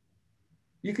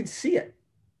 you can see it.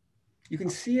 You can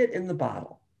see it in the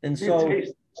bottle. And you can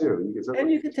taste it too.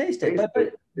 You can taste it.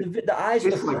 But the eyes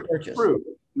of the like purchase. Fruit,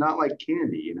 not like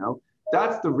candy,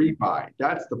 That's the rebuy.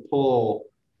 That's the pull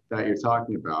that you're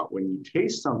talking about. When you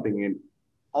taste something and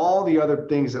all the other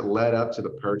things that led up to the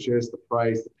purchase, the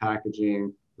price, the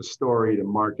packaging, the story, the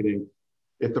marketing,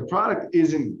 if the product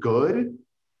isn't good,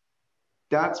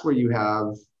 that's where you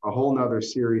have a whole nother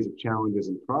series of challenges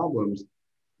and problems,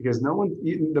 because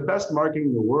the best marketing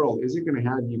in the world isn't going to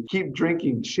have you keep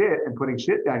drinking shit and putting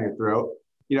shit down your throat.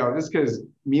 Just because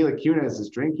Mila Kunis is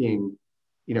drinking,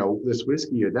 this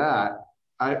whiskey or that,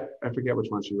 I forget which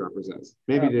one she represents.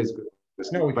 Maybe it is good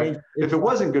whiskey. No, but if it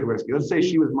wasn't good whiskey, let's say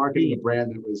she was marketing a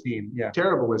brand that was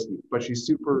terrible whiskey, but she's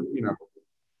super,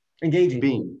 engaging.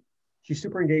 Beam. She's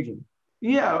super engaging.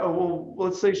 Yeah. Well,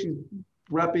 let's say she's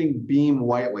repping Beam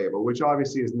White Label, which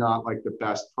obviously is not like the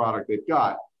best product they've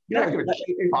got. You're not going to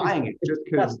keep buying it just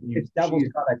because it's Devil's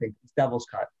Cut. I think it's Devil's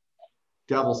Cut.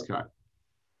 Devil's Cut.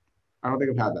 I don't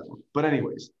think I've had that one. But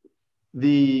anyways,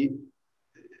 the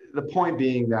point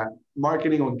being that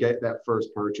marketing will get that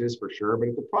first purchase for sure. But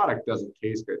if the product doesn't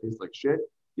taste good, it tastes like shit,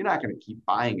 you're not going to keep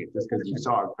buying it just because you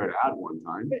saw a good ad one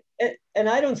time. And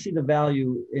I don't see the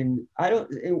value in,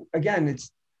 again,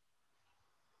 it's,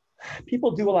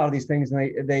 people do a lot of these things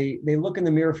and they look in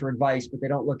the mirror for advice, but they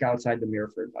don't look outside the mirror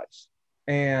for advice.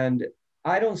 And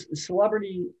I don't,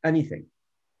 celebrity, anything.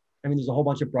 I mean, there's a whole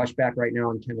bunch of brushback right now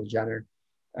on Kendall Jenner,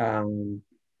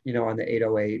 you know, on the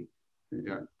 808.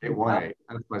 Yeah, 818.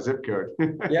 That's my zip code.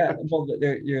 Yeah, well,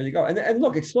 there you go. And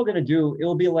look, it's still going to do,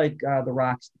 it'll be like the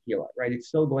Rock's tequila, right? It's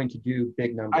still going to do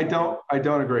big numbers. I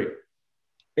don't agree.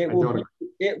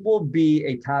 It will be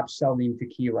a top selling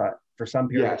tequila for some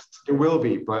period. Yes, it will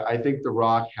be. But I think The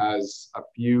Rock has a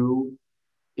few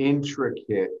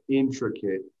intricate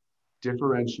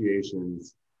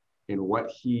differentiations in what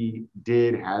he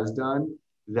has done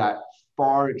that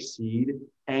far exceed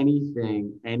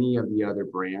anything any of the other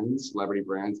brands, celebrity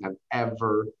brands, have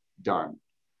ever done.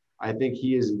 I think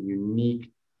he is a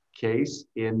unique case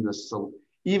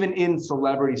even in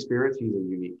celebrity spirits, he's a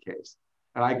unique case.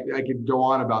 And I could go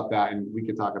on about that, and we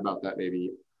could talk about that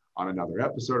maybe on another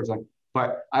episode or something.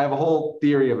 But I have a whole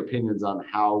theory of opinions on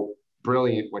how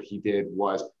brilliant what he did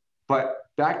was. But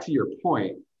back to your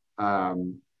point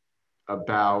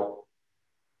about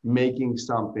making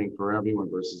something for everyone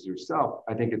versus yourself,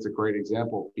 I think it's a great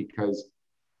example because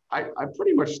I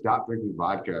pretty much stopped drinking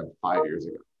vodka 5 years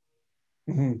ago.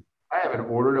 Mm-hmm. I haven't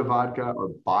ordered a vodka or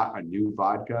bought a new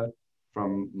vodka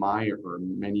from my or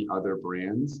many other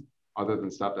brands other than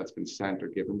stuff that's been sent or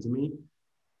given to me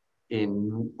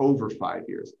in over 5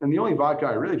 years. And the only vodka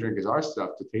I really drink is our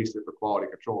stuff to taste it for quality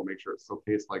control and make sure it still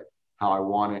tastes like how I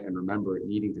want it and remember it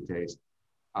needing to taste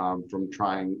from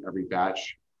trying every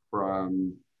batch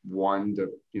from 1 to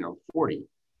 40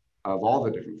 of all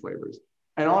the different flavors.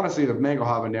 And honestly, the mango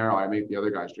habanero, I make the other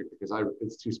guys drink because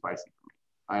it's too spicy for me.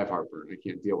 I have heartburn. I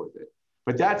can't deal with it.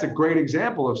 But that's a great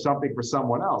example of something for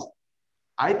someone else.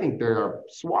 I think there are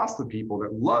swaths of people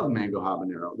that love mango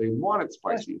habanero. They want it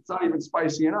spicy. It's not even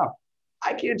spicy enough.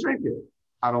 I can't drink it.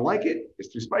 I don't like it. It's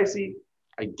too spicy.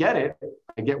 I get it.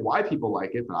 I get why people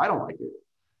like it, but I don't like it.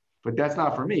 But that's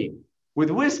not for me.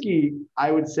 With whiskey,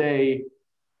 I would say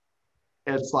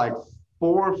it's like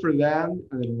 4 for them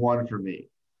and then 1 for me.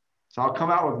 So I'll come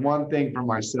out with one thing for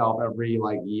myself every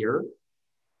year,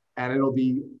 and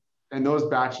and those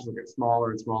batches will get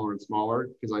smaller and smaller and smaller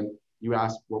because you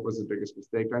asked what was the biggest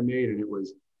mistake I made, and it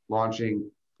was launching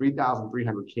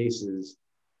 3,300 cases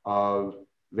of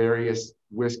various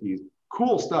whiskeys.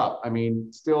 Cool stuff. I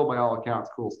mean, still by all accounts,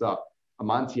 cool stuff.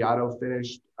 Amontillado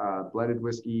finished blended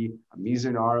whiskey, a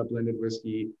Mizunara blended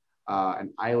whiskey,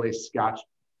 an Islay Scotch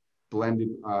blended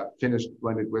finished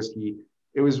blended whiskey.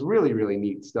 It was really, really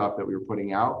neat stuff that we were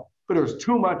putting out, but it was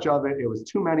too much of it. It was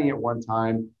too many at one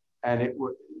time. And it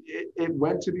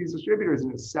went to these distributors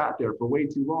and it sat there for way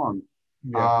too long.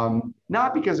 Yeah.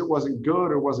 Not because it wasn't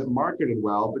good or wasn't marketed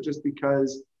well, but just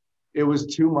because it was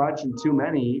too much and too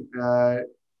many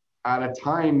at a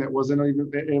time that wasn't even,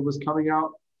 it was coming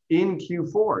out in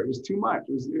Q4. It was too much.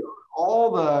 It was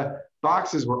all the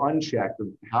boxes were unchecked of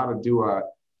how to do a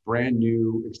brand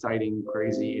new, exciting,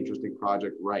 crazy, interesting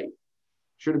project right.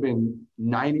 Should have been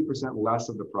 90% less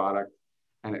of the product,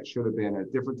 and it should have been a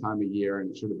different time of year, and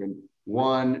it should have been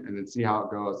one, and then see how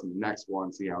it goes, and the next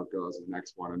one, see how it goes, and the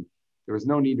next one. And there was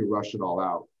no need to rush it all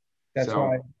out.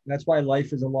 That's why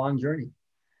life is a long journey.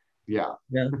 Yeah.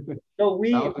 Yeah. So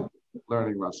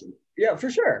learning lesson. Yeah,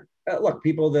 for sure. Look,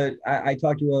 people that I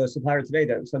talked to a supplier today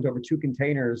that sent over 2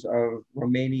 containers of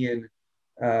Romanian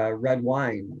red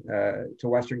wine to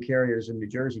Western carriers in New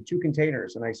Jersey, 2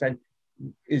 containers. And I said,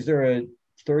 is there a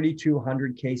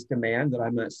 3,200 case demand that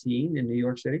I'm not seeing in New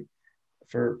York City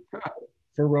for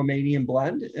Romanian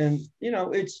blend? And,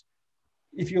 it's,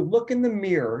 if you look in the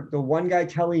mirror, the one guy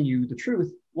telling you the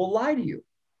truth will lie to you.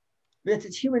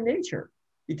 It's human nature.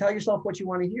 You tell yourself what you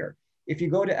want to hear. If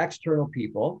you go to external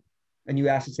people and you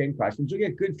ask the same questions, you'll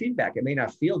get good feedback. It may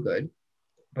not feel good,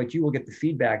 but you will get the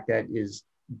feedback that is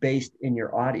based in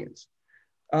your audience.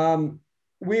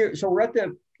 We're at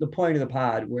the point of the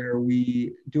pod where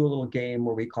we do a little game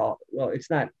where we call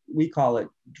it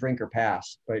drink or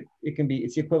pass, but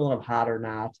it's the equivalent of hot or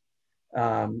not,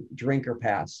 drink or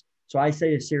pass. So I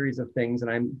say a series of things and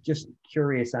I'm just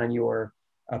curious on your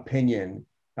opinion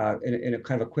in a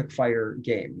kind of a quick fire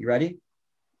game. You ready?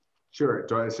 Sure.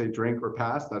 Do I say drink or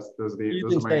pass? Those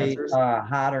are my answers.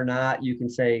 Hot or not. You can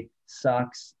say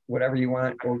sucks, whatever you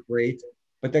want, or great.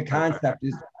 But the concept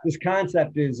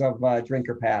is of drink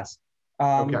or pass.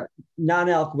 Okay.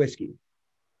 Non-alc whiskey.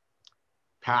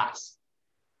 Pass.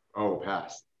 Oh,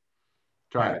 pass.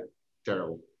 Tried it.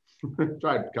 Terrible.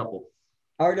 Tried a couple.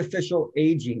 Artificial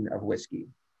aging of whiskey.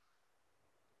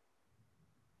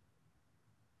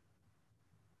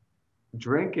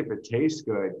 Drink if it tastes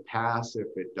good, pass if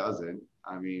it doesn't.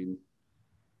 I mean,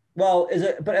 Well,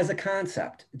 but as a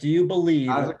concept, as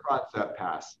a concept,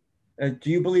 pass. do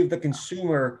you believe the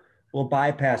consumer will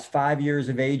bypass 5 years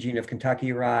of aging of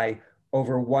Kentucky rye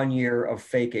over 1 year of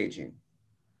fake aging?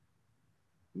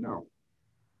 No,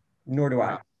 Nor do I.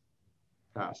 pass.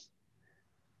 Pass.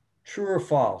 True or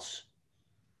false?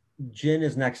 Gin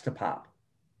is next to pop.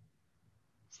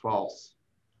 False.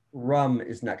 Rum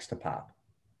is next to pop.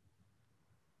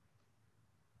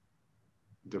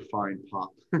 Define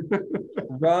pop.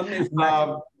 Rum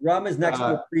is next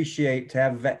to appreciate,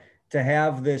 to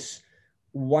have this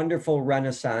wonderful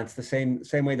renaissance, the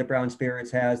same way that brown spirits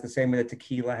has, the same way that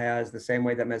tequila has, the same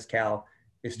way that mezcal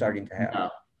is starting to have. No,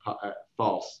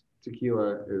 false.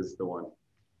 Tequila is the one.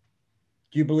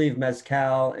 Do you believe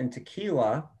mezcal and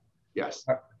tequila Yes.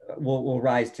 will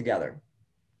rise together?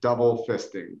 Double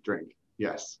fisting drink.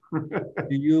 Yes.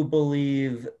 Do you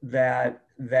believe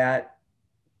that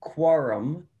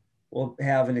quorum will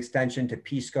have an extension to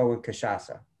pisco and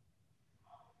cachaça?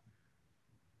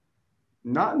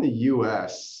 Not in the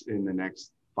US in the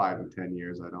next 5 to 10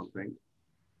 years, I don't think.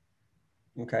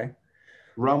 Okay.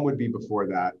 Rum would be before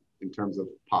that in terms of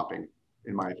popping,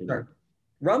 in my opinion. Sure.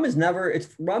 Rum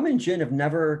and gin have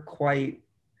never quite.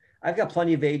 I've got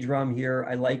plenty of aged rum here.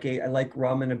 I like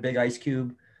rum in a big ice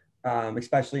cube,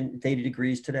 especially 80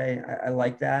 degrees today. I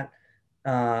like that.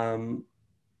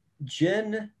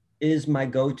 Gin is my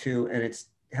go-to, and it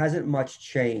hasn't much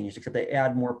changed except they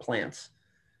add more plants.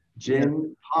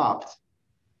 Gin popped,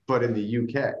 but in the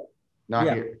UK,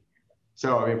 not here.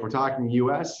 So if we're talking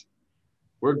US,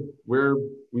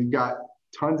 we've got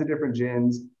tons of different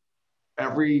gins.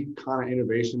 Every kind of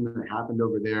innovation that happened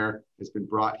over there has been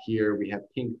brought here. We have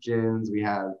pink gins. We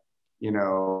have,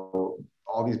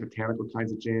 all these botanical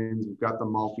kinds of gins. We've got the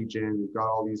Malfi gin. We've got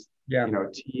all these,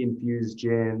 tea infused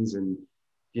gins and,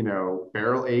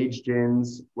 barrel aged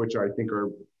gins, which I think are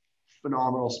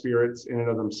phenomenal spirits in and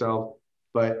of themselves.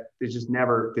 But it just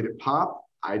never, did it pop?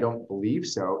 I don't believe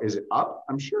so. Is it up?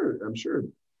 I'm sure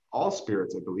all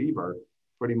spirits, I believe, are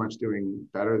pretty much doing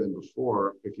better than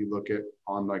before. If you look at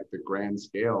on like the grand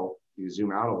scale, you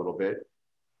zoom out a little bit,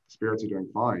 spirits are doing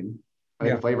fine. I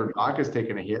think flavored vodka is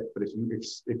taking a hit, but if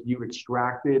you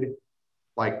extracted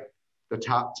like the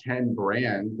top 10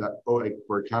 brands that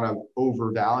were kind of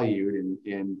overvalued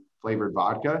in flavored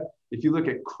vodka, if you look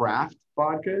at craft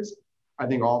vodkas, I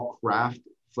think all craft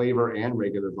flavor and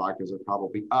regular vodkas are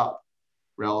probably up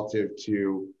relative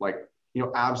to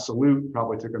Absolut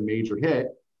probably took a major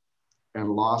hit and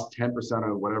lost 10%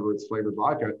 of whatever its flavored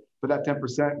vodka, but that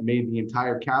 10% made the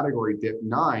entire category dip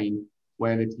 9,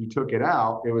 when if you took it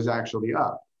out, it was actually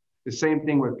up. The same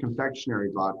thing with confectionery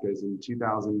vodkas in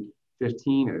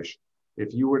 2015-ish.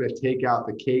 If you were to take out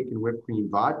the cake and whipped cream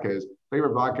vodkas,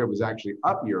 flavored vodka was actually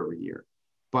up year over year.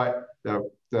 But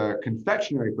the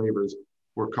confectionery flavors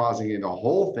were causing the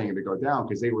whole thing to go down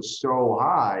because they were so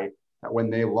high that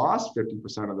when they lost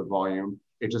 50% of the volume,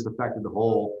 it just affected the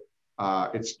whole,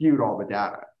 it skewed all the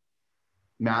data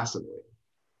massively.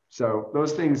 So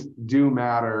those things do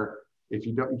matter. If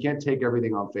you can't take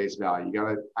everything on face value. You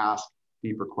got to ask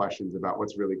deeper questions about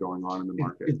what's really going on in the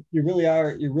market. You really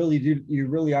are. You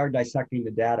really are dissecting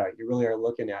the data. You really are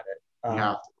looking at it.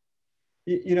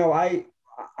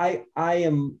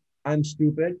 I'm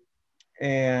stupid,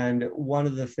 and one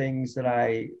of the things that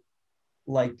I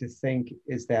like to think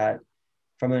is that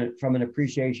from an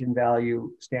appreciation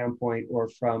value standpoint, or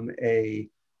from the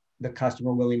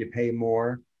customer willing to pay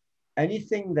more,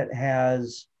 anything that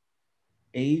has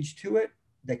age to it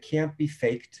that can't be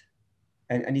faked,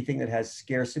 and anything that has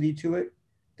scarcity to it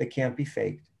that can't be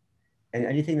faked, and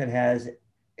anything that has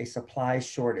a supply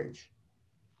shortage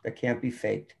that can't be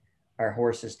faked are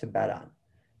horses to bet on.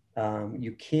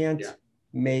 You can't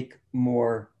make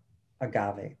more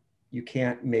agave. You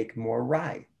can't make more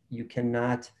rye. You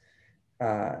cannot.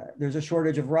 There's a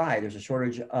shortage of rye. There's a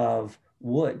shortage of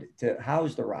wood to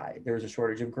house the rye. There's a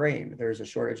shortage of grain. There's a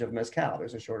shortage of mezcal.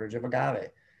 There's a shortage of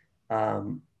agave.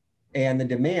 And the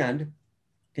demand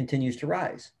continues to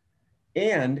rise.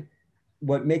 And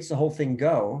what makes the whole thing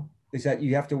go is that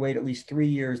you have to wait at least 3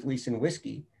 years, at least in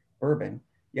whiskey, bourbon,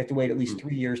 you have to wait at least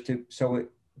 3 years so it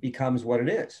becomes what it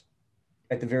is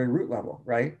at the very root level,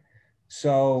 right?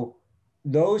 So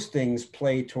those things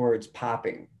play towards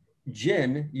popping.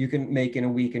 Gin, you can make in a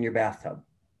week in your bathtub.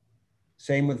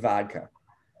 Same with vodka.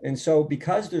 And so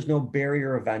because there's no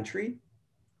barrier of entry,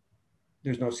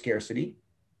 there's no scarcity.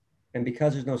 And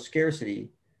because there's no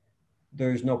scarcity,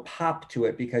 there's no pop to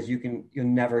it, because you're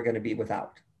never going to be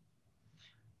without.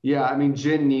 Yeah, I mean,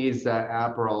 gin needs that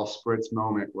Aperol spritz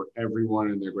moment where everyone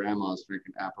and their grandma's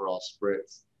drinking Aperol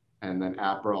spritz. and then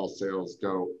Aperol sales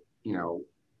go, you know,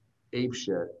 ape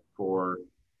shit for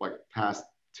like past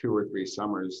 2 or 3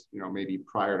 summers, you know, maybe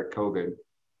prior to COVID.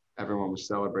 Everyone was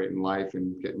celebrating life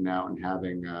and getting out and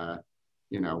having,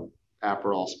 you know,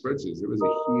 Aperol spritzes. It was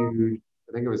a huge,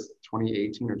 I think it was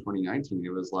 2018 or 2019. It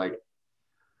was like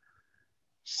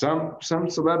some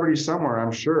celebrity somewhere,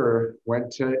 I'm sure,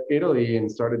 went to Italy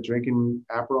and started drinking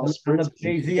Aperol spritzes,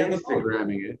 Jay-Z on the boat.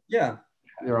 Instagramming it. Yeah.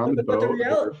 They're on the But the boat.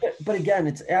 reality, but again,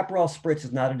 it's Aperol Spritz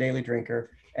is not a daily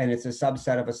drinker, and it's a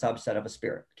subset of a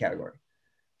spirit category.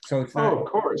 So it's not. Oh, of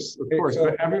course.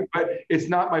 But it's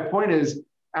not. My point is,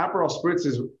 Aperol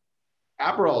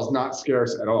is not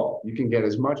scarce at all. You can get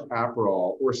as much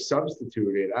Aperol or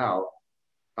substitute it out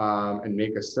and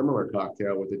make a similar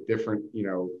cocktail with a different, you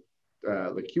know,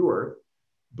 liqueur.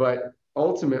 But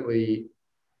ultimately,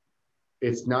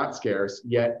 it's not scarce.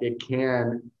 Yet it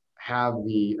can have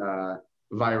the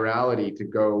virality to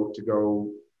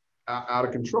go out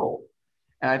of control.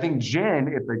 And I think gin,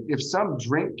 if some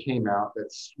drink came out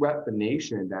that swept the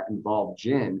nation that involved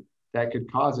gin, that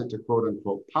could cause it to quote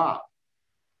unquote pop.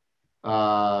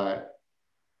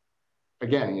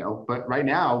 Again, you know, but right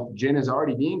now, gin is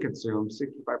already being consumed.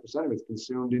 65% of it's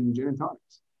consumed in gin and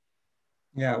tonics.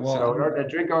 Yeah, well, so that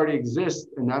drink already exists,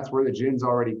 and that's where the gin's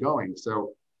already going.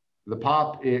 So the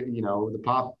pop, you know, the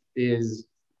pop is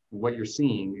what you're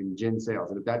seeing in gin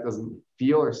sales. And if that doesn't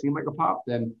feel or seem like a pop,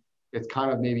 then it's kind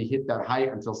of maybe hit that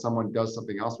height until someone does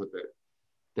something else with it.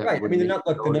 Right. I mean,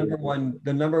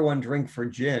 the number one drink for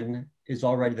gin is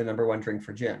already the number one drink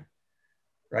for gin.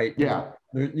 Right. Yeah.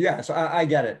 Yeah. So I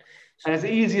get it. And it's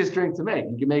the easiest drink to make.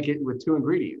 You can make it with 2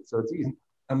 ingredients, so it's easy.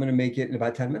 I'm going to make it in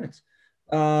about 10 minutes.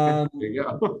 There you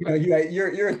go. You know,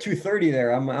 you're at 2:30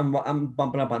 there. I'm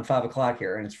bumping up on 5 o'clock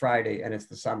here, and it's Friday, and it's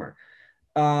the summer.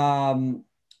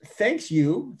 Thank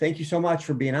you so much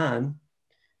for being on.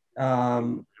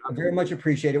 I very much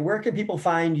appreciate it. Where can people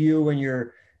find you and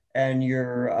your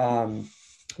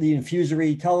the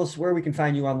infusery? Tell us where we can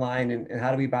find you online and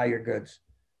how do we buy your goods?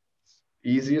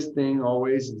 Easiest thing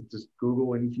always is just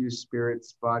Google infused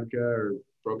spirits vodka or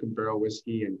Broken Barrel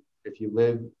whiskey. And if you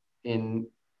live in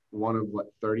one of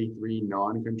 33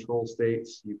 non-control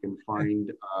states, you can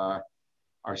find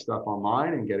our stuff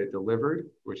online and get it delivered,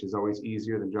 which is always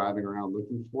easier than driving around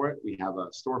looking for it. We have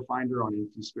a store finder on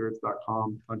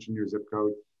infusedspirits.com. Punch in your zip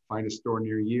code, find a store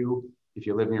near you. If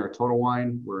you live near a Total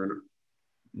Wine, we're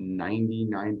in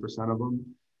 99% of them.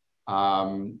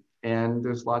 And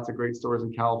there's lots of great stores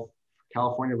in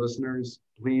California. Listeners,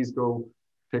 please go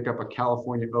pick up a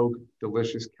California Oak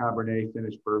delicious Cabernet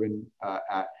finished bourbon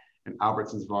at an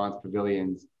Albertsons Vons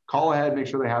Pavilions. Call ahead, make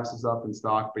sure they have some stuff in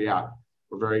stock. But yeah,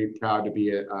 we're very proud to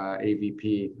be at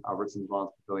AVP, Albertsons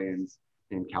Vons Pavilions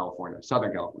in California,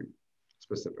 Southern California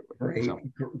specifically.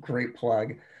 Great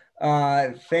plug.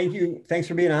 Thank you. Thanks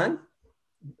for being on.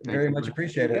 Very much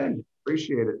appreciate it.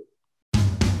 Appreciate it.